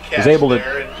for him was able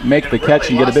to make the catch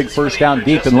and get a big first down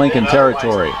deep in Lincoln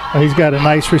territory. He's got a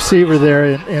nice receiver there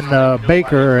in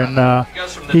Baker, and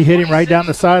he hit him right down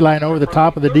the sideline over the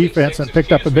top of the defense and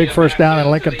picked up a big first down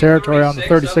in Lincoln territory on the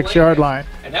 36-yard line.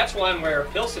 And that's one where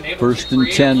Pilson 1st and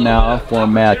 10 now for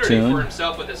Mattoon.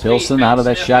 Pilson out of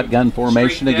that shotgun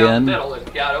formation again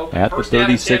at the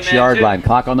 36-yard line.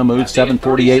 Clock on the move,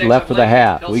 7:48 left for the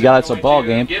half. We got it's a ball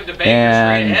game,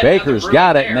 and Baker's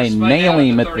got it, and they nail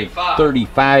him at the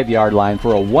 35-yard line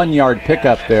for a 1-yard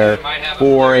pickup there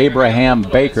for Abraham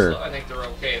Baker.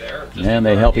 And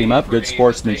they help him up. Good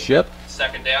sportsmanship.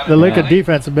 The Lincoln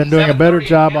defense have been doing a better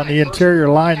job on the interior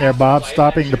line there, Bob,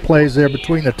 stopping the plays there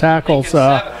between the tackles.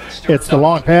 It's the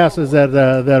long passes that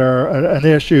are an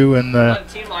issue, and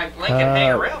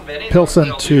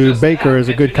Pilson to Baker is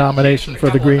a good combination for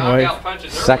the Green Wave.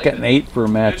 2nd and 8 for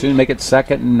Mattoon. Make it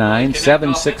 2nd and 9.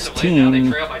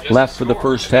 7:16 left for the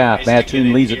first half.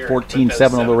 Mattoon leads at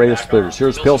 14-7 on the Railsplitters.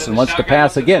 Here's Pilson, wants to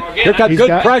pass again. Here comes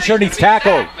good pressure, and he's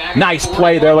tackled. Nice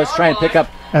play there. Let's try and pick up.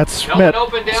 That's Schmidt.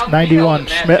 It's 91,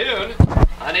 Schmidt.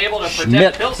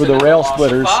 Schmidt for the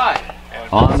Railsplitters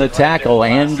on the tackle.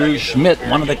 Andrew Schmidt,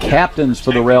 one of the captains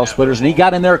for the Railsplitters, and he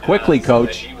got in there quickly,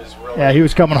 Coach. Yeah, he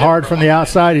was coming hard from the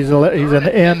outside. He's an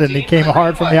end, and he came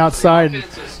hard from the outside and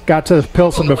got to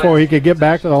Pilson before he could get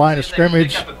back to the line of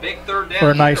scrimmage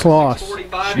for a nice loss.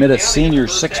 Schmidt, a senior,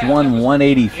 6'1",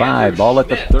 185. Ball at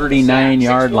the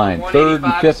 39-yard line. 3rd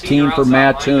and 15 for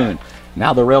Mattoon.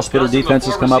 Now the Railsplitter defense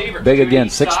has come up big again.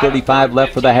 6:35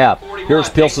 left for the half. Here's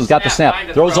Pilson's got the snap.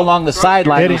 Throws along the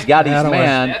sideline. He's got his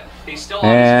man.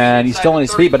 And he's still on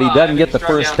his feet, but he doesn't get the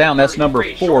first down. That's number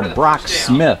 4, Brock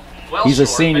Smith. He's a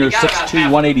senior, 6'2",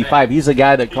 185. He's the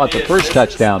guy that caught the first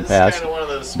touchdown pass.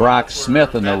 Brock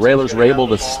Smith, and the Railers were able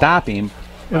to stop him.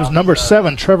 It was number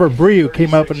 7, Trevor Bree, who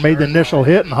came up and made the initial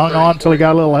hit and hung on until he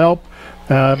got a little help.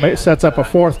 Sets up a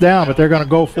 4th down, but they're going to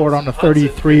go for it on the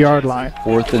 33-yard line.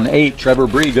 4th and 8. Trevor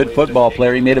Bree, good football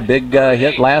player. He made a big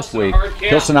hit last week.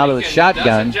 Pilson out of the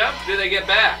shotgun.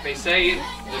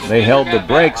 They held the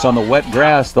brakes on the wet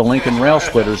grass, the Lincoln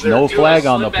Railsplitters. No flag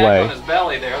on the play.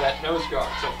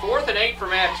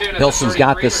 Pilson's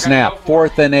got the snap.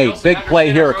 4th and 8. Big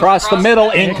play here across the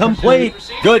middle. Incomplete.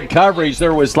 Good coverage.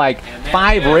 There was like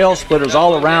 5 Railsplitters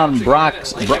all around Brock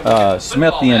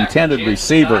Smith, the intended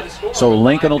receiver. So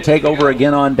Lincoln will take over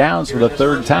again on downs for the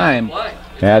 3rd time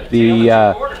at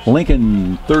the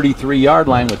Lincoln 33-yard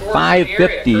line with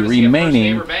 5:50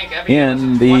 remaining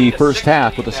in the first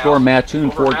half, with the score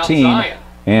Mattoon 14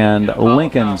 and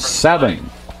Lincoln 7.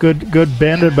 Good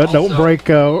bend, but don't break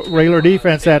Railer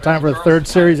defense that time for the 3rd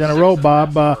series in a row,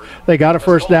 Bob. They got a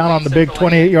first down on the big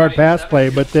 28-yard pass play,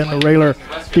 but then the Railer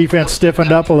defense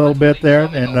stiffened up a little bit there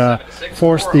and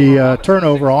forced the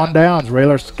turnover on downs.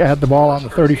 Railer had the ball on the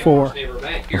 34.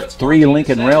 Three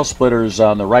Lincoln Railsplitters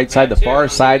on the right side, the far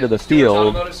side of the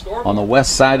field, on the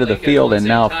west side of the field, and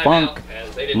now Funk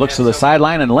looks to the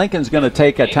sideline, and Lincoln's going to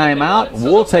take a timeout.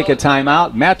 We'll take a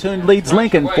timeout. Mattoon leads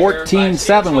Lincoln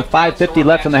 14-7 with 5:50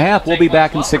 left in the half. We'll be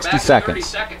back in 60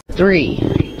 seconds.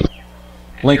 3.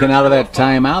 Lincoln out of that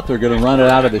timeout. They're going to run it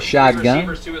out of the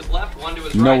shotgun.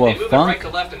 Noah Funk,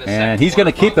 and he's going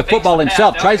to keep the football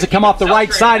himself. Tries to come off the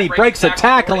right side. He breaks a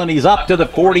tackle, and he's up to the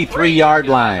 43-yard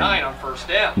line.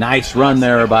 Nice run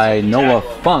there by Noah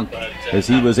Funk as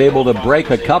he was able to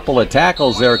break a couple of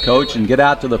tackles there, Coach, and get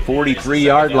out to the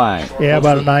 43-yard line. Yeah,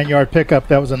 about a 9-yard pickup.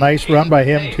 That was a nice run by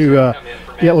him to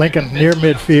get Lincoln near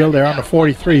midfield there on the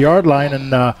 43-yard line,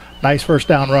 and nice first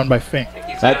down run by Fink.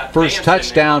 That first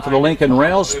touchdown for the Lincoln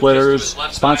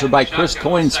Railsplitters, sponsored by Chris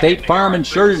Coyne State Farm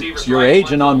Insurance, your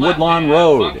agent on Woodlawn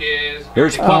Road.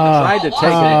 Here's Funk, tried to take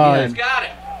it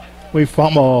again. We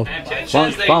fumbled.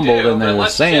 Funk fumbled, and they were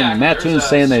saying, Mattoon's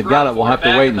saying they've got it. We'll have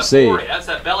to wait and see. That's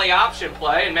a belly option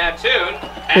play, and Mattoon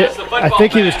has the football. I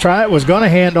think he was going to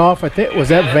hand off. I think was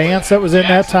that Vance that was in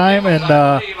that time, and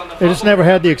they just never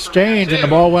had the exchange, and the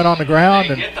ball went on the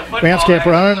ground, and Vance kept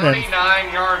running, and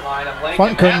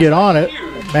Funk couldn't get on it.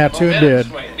 Mattoon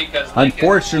did.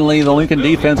 Unfortunately, the Lincoln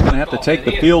defense going to have to take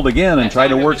the field again and try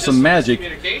to work some magic,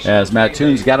 as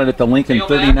Mattoon's got it at the Lincoln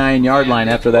 39-yard line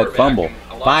after that fumble.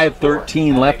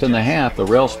 5:13 left in the half. The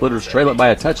Railsplitters trail it by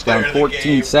a touchdown,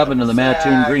 14-7 in the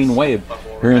Mattoon Green Wave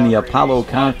here in the Apollo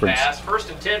Conference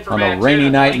on a rainy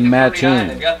night in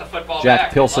Mattoon.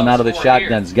 Jack Pilson out of the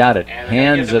shotgun's got it,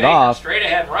 hands it off,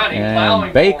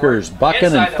 and Baker's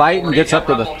bucking and fighting, gets up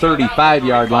to the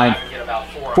 35-yard line.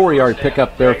 4-yard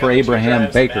pickup there for Abraham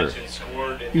Baker.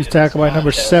 He's tackled by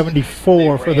number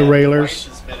 74 for the Railers.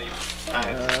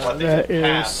 That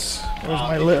is, where's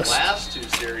my list?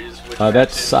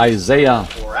 That's Isaiah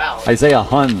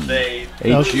Hun,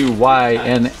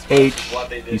 Huynh.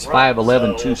 He's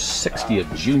 5'11", 260, a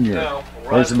junior.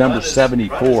 There's the number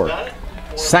 74.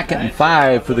 2nd and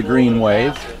 5 for the Green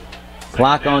Wave.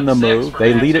 Clock on the move.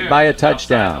 They lead it by a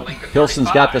touchdown.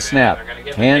 Pilson's got the snap.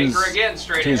 Hands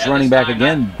to his running back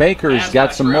again. Baker's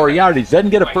got some more yardage. Doesn't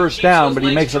get a first down, but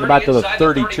he makes it about to the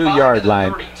 32-yard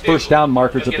line. First down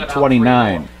markers at the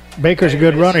 29. Baker's a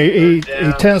good runner. He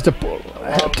tends to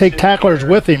take tacklers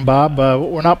with him, Bob.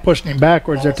 We're not pushing him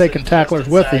backwards. They're taking tacklers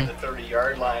with him.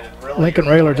 Lincoln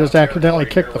Railer just accidentally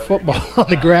kicked the football on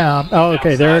the ground. Oh,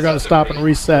 okay, they're going to stop and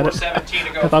reset it.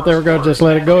 I thought they were going to just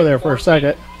let it go there for a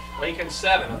second. Lincoln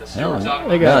 7.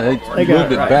 They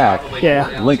moved it back.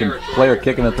 Yeah. Lincoln player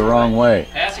kicking it the wrong way.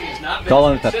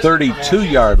 Calling it the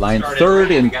 32-yard line.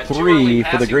 3rd and 3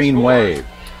 for the Green Wave.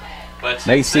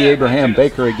 They see Abraham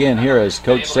Baker again here. As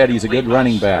Coach said, he's a good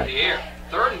running back.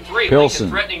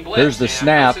 Pilson, here's the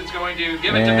snap,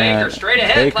 and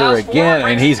Baker again,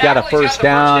 and he's got a first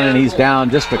down, and he's down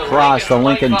just across the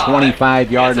Lincoln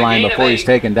 25-yard line before he's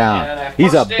taken down.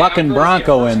 He's a bucking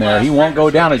Bronco in there. He won't go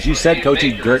down. As you said, Coach,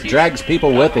 he drags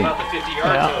people with him.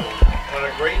 Yeah.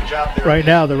 Right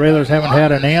now, the Railers haven't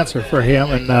had an answer for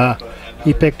him, and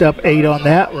he picked up 8 on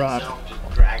that run.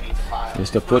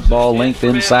 Just a football length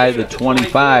inside the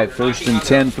 25. 1st and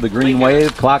 10 for the Green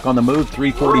Wave. Clock on the move.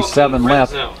 3:47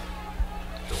 left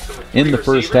in the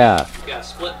first half.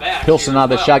 Pilson out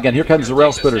of the shotgun. Here comes the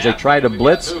Railsplitters. They try to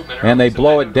blitz, and they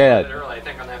blow it dead. I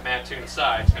think on that Mattoon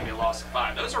side, it's going to be a loss of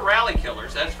 5. Those are rally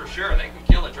killers, that's for sure. They can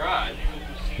kill a drive.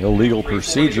 Illegal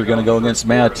procedure going to go against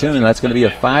Mattoon, and that's going to be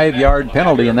a 5-yard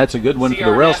penalty, and that's a good one for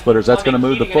the Railsplitters. That's going to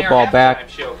move the football back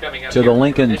to the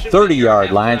Lincoln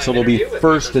 30-yard line, so it'll be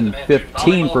 1st and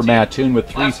 15 for Mattoon with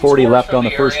 3:40 left on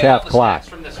the first half clock.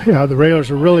 Yeah, the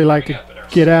Railers would really like to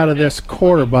get out of this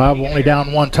quarter, Bob. Only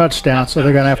down 1 touchdown, so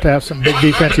they're going to have some big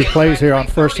defensive plays here on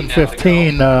 1st and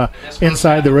 15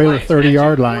 inside the Railer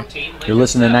 30-yard line. You're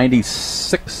listening to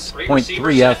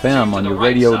 96.3 FM on your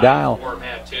radio dial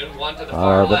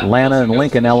of Atlanta and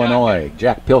Lincoln, Illinois.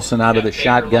 Jack Pilson out of the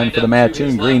shotgun for the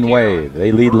Mattoon Green Wave.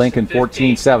 They lead Lincoln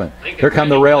 14-7. Here come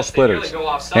the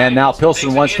Railsplitters. And now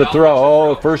Pilson wants to throw.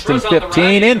 Oh, 1st and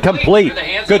 15. Incomplete.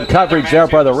 Good coverage there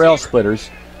by the Railsplitters.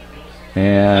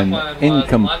 And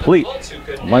incomplete.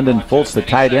 London Fultz, the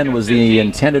tight end, was the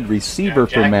intended receiver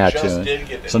for Mattoon.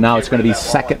 So now it's going to be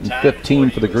 2nd and 15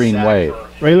 for the Green Wave.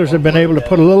 Railers have been able to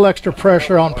put a little extra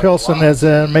pressure on Pilson, as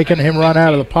making him run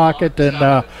out of the pocket, and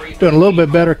doing a little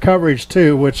bit better coverage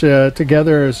too, which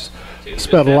together has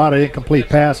spelled a lot of incomplete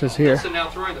passes here.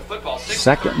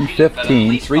 2nd and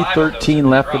 15, 3:13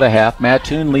 left for the half.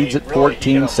 Mattoon leads at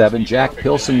 14-7. Jack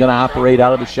Pilson going to operate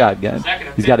out of the shotgun.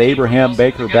 He's got Abraham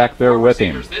Baker back there with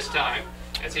him.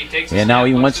 And now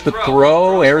he wants to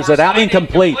throw, airs it out,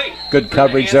 incomplete. Good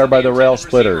coverage there by the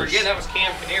Railsplitters.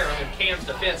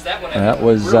 fence, That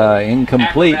was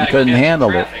incomplete and couldn't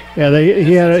handle it. Yeah,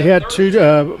 he had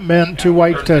two men, two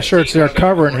white shirts there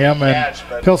covering him, and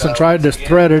Pilson tried to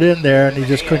thread it in there, and he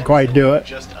just couldn't quite do it.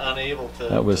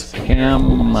 That was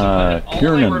Cam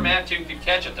Kiernan.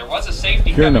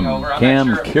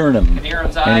 Cam Kiernan,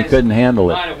 and he couldn't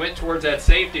handle it.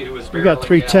 We got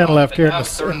 3:10 left here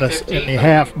in the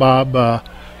half, Bob.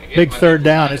 Big third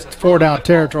down. It's 4-down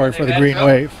territory for the Green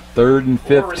Wave. 3rd and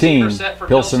 15.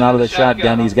 Pilson out of the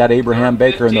shotgun. He's got Abraham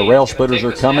Baker, and the Railsplitters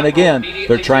are coming again.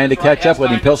 They're trying to catch up with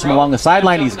him. Pilson along the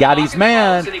sideline. He's got his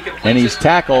man, and he's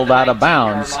tackled out of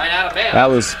bounds. That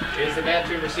was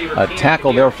a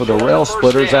tackle there for the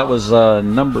Railsplitters. That was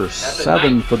number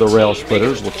 7 for the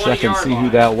Railsplitters. We'll check and see who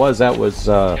that was. That was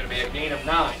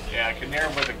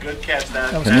Knierim with a good catch.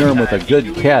 Knierim with a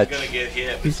good catch.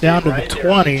 He's down to the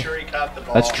 20.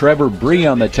 That's Trevor Bree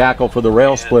on the tackle for the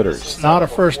Railsplitters. Not a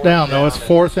first down, though. It's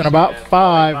 4th and about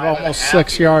 5, almost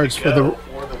 6 yards for the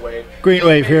Green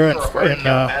Wave here in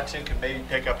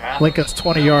Lincoln's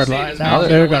 20-yard line. Now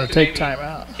they're going to take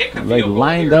timeout. They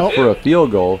lined up for a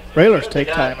field goal. Railers take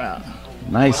timeout.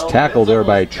 Nice tackle there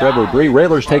by Trevor Bree.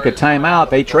 Railers take a timeout.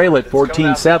 They trail it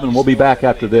 14-7. We'll be back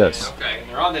after this. Okay, and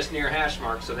they're on this near hash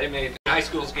mark, so they made high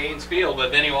school's Gaines Field,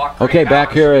 but then he walked. Okay,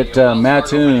 back here at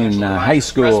Mattoon High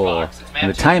School. And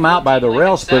a timeout by the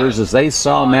Railsplitters as they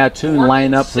saw Mattoon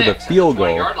line up for the field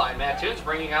goal.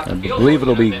 I believe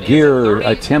it'll be Gear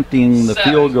attempting the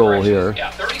field goal here.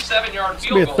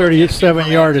 It'll be a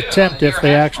 37-yard attempt if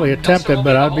they actually attempt it,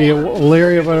 but I'd be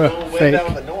leery of a fake.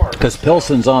 Because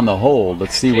Pilson's on the hold.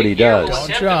 Let's see what he does.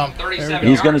 Don't jump.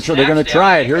 He's going to. They're going to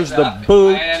try it. Here's the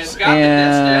boot,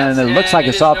 and it looks like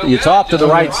it's off. It's off to the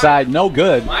right side. No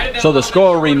good. So the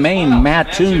score will remain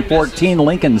Mattoon 14,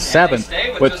 Lincoln 7,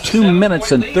 with 2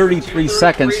 minutes and 33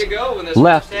 seconds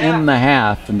left in the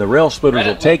half. And the Railsplitters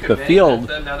will take the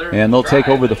field, and they'll take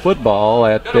over the football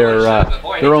at their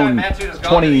own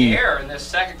 20.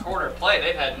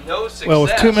 Well,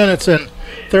 with 2 minutes and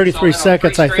 33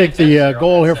 seconds, I think the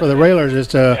goal here for the Railers is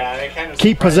to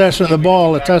keep possession of the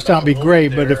ball. A touchdown would be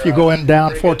great, but if you go in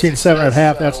down 14-7 at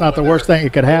half, that's not the worst thing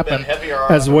that could happen,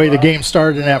 as the way the game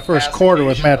started in that first quarter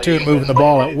with Mattoon moving the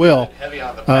ball at will.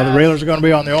 The Railers are going to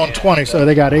be on their own 20, so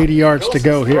they got 80 yards to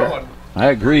go here. I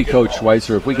agree, Coach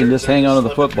Schweitzer. If we can just hang on to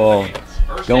the football,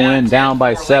 go in down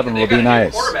by 7 will be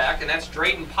nice.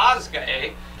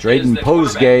 Drayden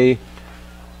Posgay.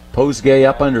 Posgay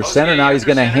up under center. Now he's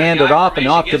going to hand it off and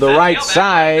off to the right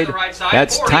side.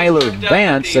 That's Tyler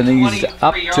Vance, and he's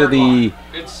up to the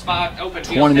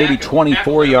 20, maybe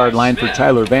 24-yard line for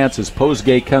Tyler Vance as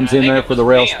Posgay comes in there for the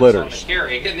Railsplitters.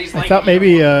 I thought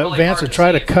maybe Vance would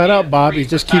try to cut up Bob. He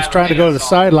just keeps trying to go to the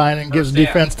sideline and gives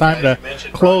defense time to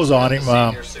close on him.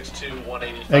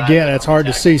 Again, it's hard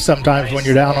to see sometimes when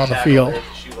you're down on the field.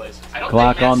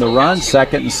 Clock on the run,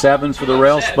 2nd and 7 for the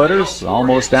Railsplitters,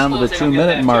 almost down to the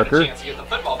 2-minute marker.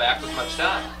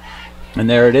 And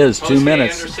there it is, 2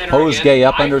 minutes. Posgay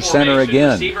up under center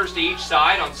again.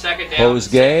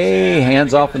 Posgay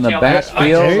hands off in the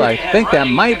backfield. I think that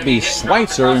might be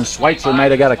Schweitzer, and Schweitzer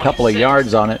might have got a couple of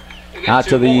yards on it. Out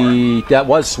to the, that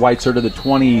was Schweitzer to the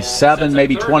 27,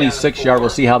 maybe 26 yard. We'll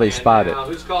see how they spot it.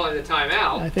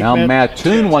 Now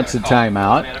Mattoon wants a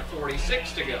timeout.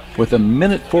 With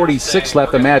 1:46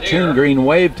 left, the Mattoon Green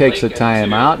Wave takes a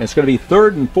timeout. And it's going to be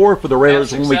 3rd and 4 for the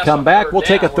Railers. When we come back, we'll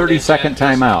take a 30-second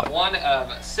timeout. 1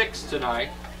 of 6 tonight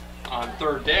on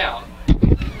 3rd down.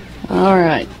 All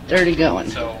right, 30 going.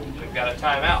 So we've got a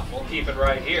timeout. We'll keep it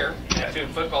right here.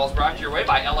 Mattoon football is brought to your way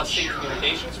by LSC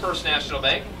Communications, First National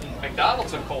Bank,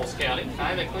 McDonald's of Coles County,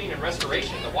 Diamond Clean and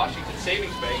Restoration, the Washington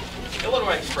Savings Bank,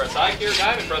 Illinois Express Eye Care,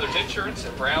 Diamond Brothers Insurance,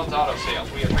 and Brown's Auto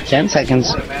Sales. We appreciate 10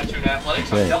 seconds. The support of Mattoon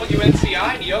Athletics on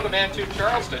WNCI and Yoga Mattoon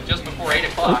Charleston just before 8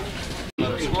 o'clock.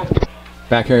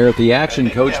 Back here at the action,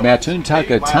 Coach. Mattoon took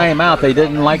a timeout. They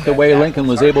didn't like the way Lincoln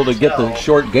was able to get the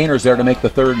short gainers there to make the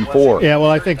 3rd and 4. Yeah,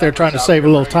 well, I think they're trying to save a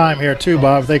little time here too,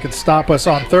 Bob. If they could stop us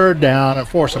on 3rd down and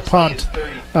force a punt,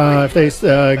 if they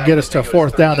get us to a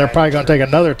 4th down, they're probably going to take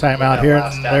another timeout here,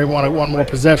 and they want one more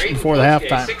possession before the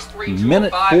halftime.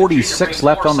 1:46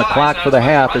 left on the clock for the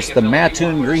half. It's the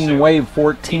Mattoon Green Wave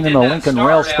 14 and the Lincoln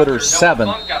Railsplitters 7.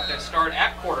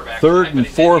 3rd and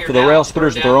 4 for the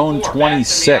Railsplitters at their own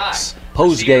 26.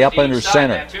 Posgay up under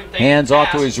center. Hands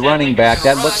off to his running back.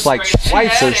 That looks like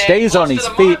Schweitzer stays on his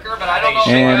feet,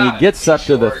 and he gets up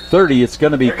to the 30. It's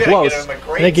going to be close.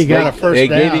 I think he got a first They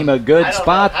down. gave him a good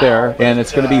spot there, and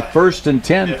it's going to be 1st and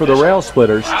 10 for the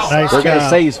Railsplitters. Nice They're going to job.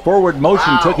 say his forward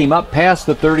motion took him up past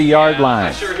the 30-yard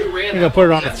line. You're going to put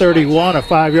it on the 31, a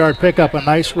 5-yard pickup, a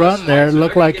nice run there. It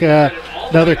looked like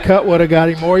Another cut would have got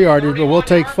him more yardage, but we'll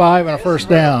take 5 and a first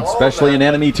down. Especially in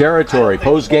enemy territory.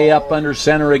 Posgay up under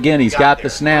center again. He's got the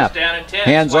snap.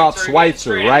 Hands off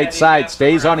Schweitzer. Right side.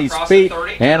 Stays on his feet.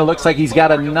 And it looks like he's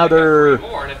got another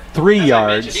 3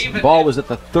 yards. Ball was at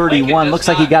the 31. Looks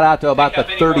like he got out to about the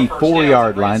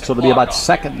 34-yard line. So it'll be about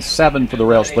 2nd and 7 for the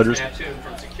Railsplitters.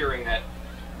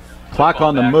 Clock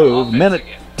on the move. Minute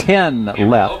 10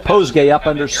 left. Posgay up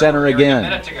under center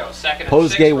again.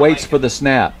 Posgay waits for the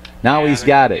snap. Now he's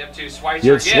got it.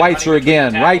 Here's Schweitzer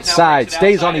again. Right side.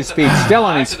 Stays on his feet. Still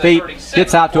on his feet.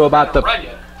 Gets out to about the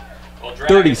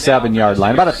 37-yard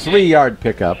line. About a 3-yard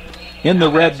pickup. In the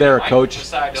red there, Coach.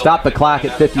 Stop the clock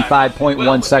at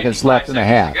 55.1 seconds left in a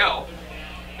half.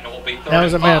 That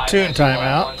was a Mattoon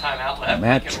timeout.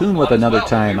 Mattoon with another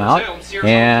timeout.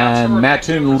 And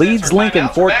Mattoon leads Lincoln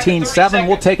 14-7.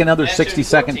 We'll take another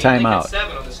 60-second timeout.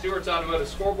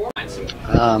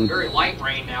 Very light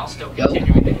rain now, still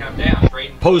continuing to come down.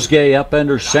 Posgay up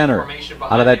under center.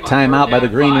 Out of that timeout by the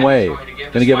Green Wave.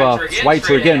 Going to give off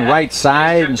Schweitzer again, right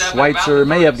side, and Schweitzer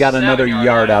may have got another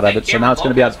yard out of it. So now it's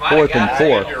going to be at 4th and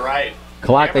 4.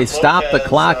 Clock, they stop the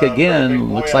clock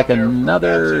again. Looks like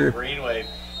another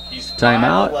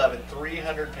timeout.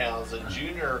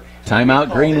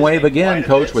 Timeout Green Wave again,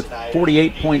 Coach, with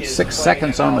 48.6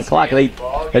 seconds on the clock. They,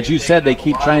 as you said, they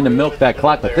keep trying to milk that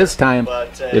clock, but this time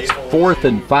it's 4th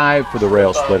and 5 for the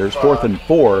Railsplitters, 4th and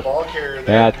 4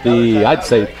 at the, I'd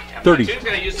say,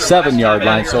 37-yard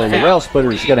line. So the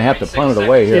Railsplitters is going to have to punt it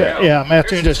away here. Yeah,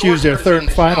 Mattoon just used their 3rd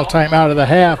and final timeout of the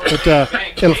half, but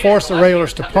it'll force the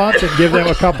Railers to punt and give them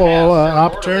a couple an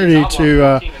opportunity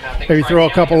to maybe throw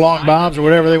a couple long bombs or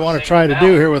whatever they want to try to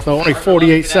do here with only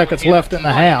 48 seconds left in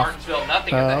the half.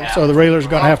 So the Railers are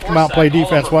going to have to come out and play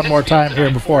defense one more time here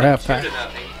before halftime.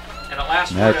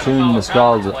 Mattoon has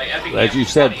called, as you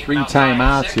said, 3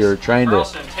 timeouts here trying to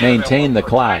maintain the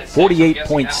clock.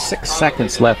 48.6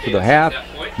 seconds left for the half.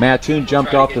 Mattoon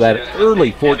jumped off to that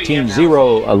early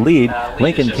 14-0 lead.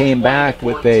 Lincoln came back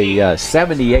with a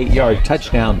 78-yard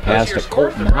touchdown pass to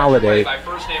Colton Holiday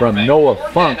from Noah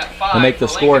Funk to make the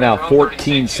score now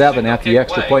 14-7 after the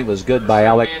extra point was good by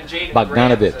Alec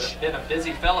Bogdanovich.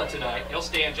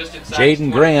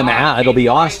 Jaden Graham out. It'll be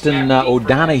Austin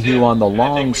O'Donohue on the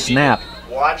long snap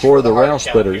for the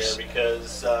Railsplitters.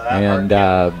 And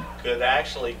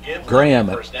Graham,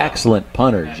 an excellent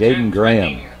punter, Jaden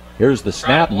Graham. Here's the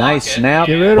snap, nice snap,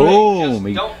 boom,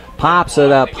 he pops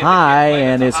it up high,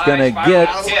 and it's going to get,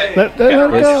 let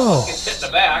it go.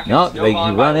 No, they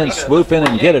run in, swoop in,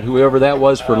 and get it, whoever that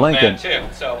was for Lincoln.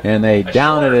 And they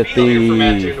down it at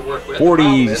the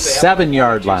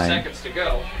 47-yard line.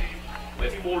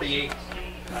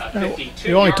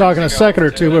 You're only talking a second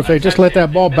or two, but if they just let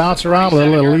that ball bounce around a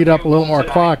little, it'll lead up a little more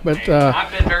clock. But the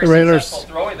Railers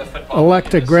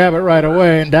elect to grab it right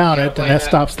away and down it, and that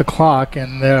stops the clock.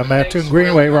 And Mattoon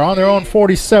Green Wave are on their own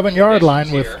 47-yard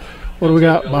line with, what do we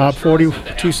got, Bob?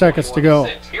 42 seconds to go.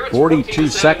 42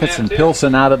 seconds, and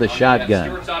Pilson out of the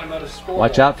shotgun.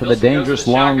 Watch out for the dangerous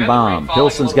long bomb.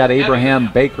 Pilson's got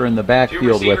Abraham Baker in the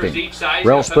backfield with him.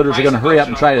 Railsplitters are going to hurry up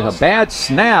and try it. A bad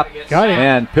snap,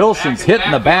 and Pilson's hitting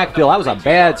the backfield. That was a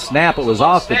bad snap. It was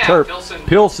off the turf.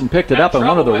 Pilson picked it up, and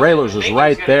one of the Railers was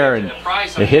right there, and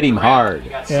it hit him hard.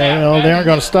 Yeah, well, they aren't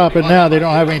going to stop it now. They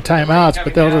don't have any timeouts,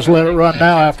 but they'll just let it run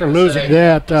now after losing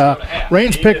that.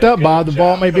 Rain's picked up, Bob. The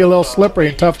ball may be a little slippery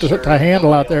and tough to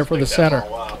handle out there for the center.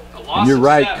 And you're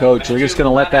right, Coach. They're just going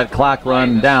to let that clock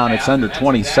run down. It's under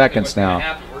 20 seconds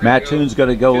now. Mattoon's going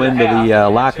to go into the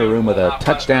locker room with a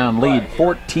touchdown lead,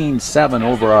 14-7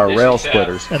 over our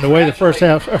Railsplitters. And the way the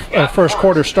first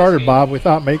quarter started, Bob, we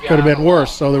thought could have been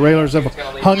worse. So the Railers have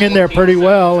hung in there pretty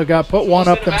well. They got put one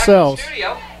up themselves.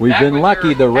 We've been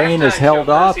lucky. The rain has held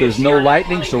off. There's no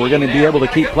lightning, so we're going to be able to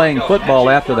keep playing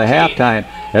football after the halftime.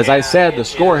 As I said, the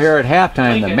score here at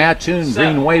halftime, the Mattoon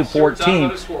Green Wave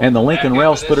 14 and the Lincoln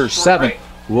Railsplitters 7.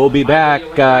 We'll be back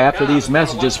after these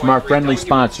messages from our friendly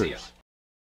sponsors.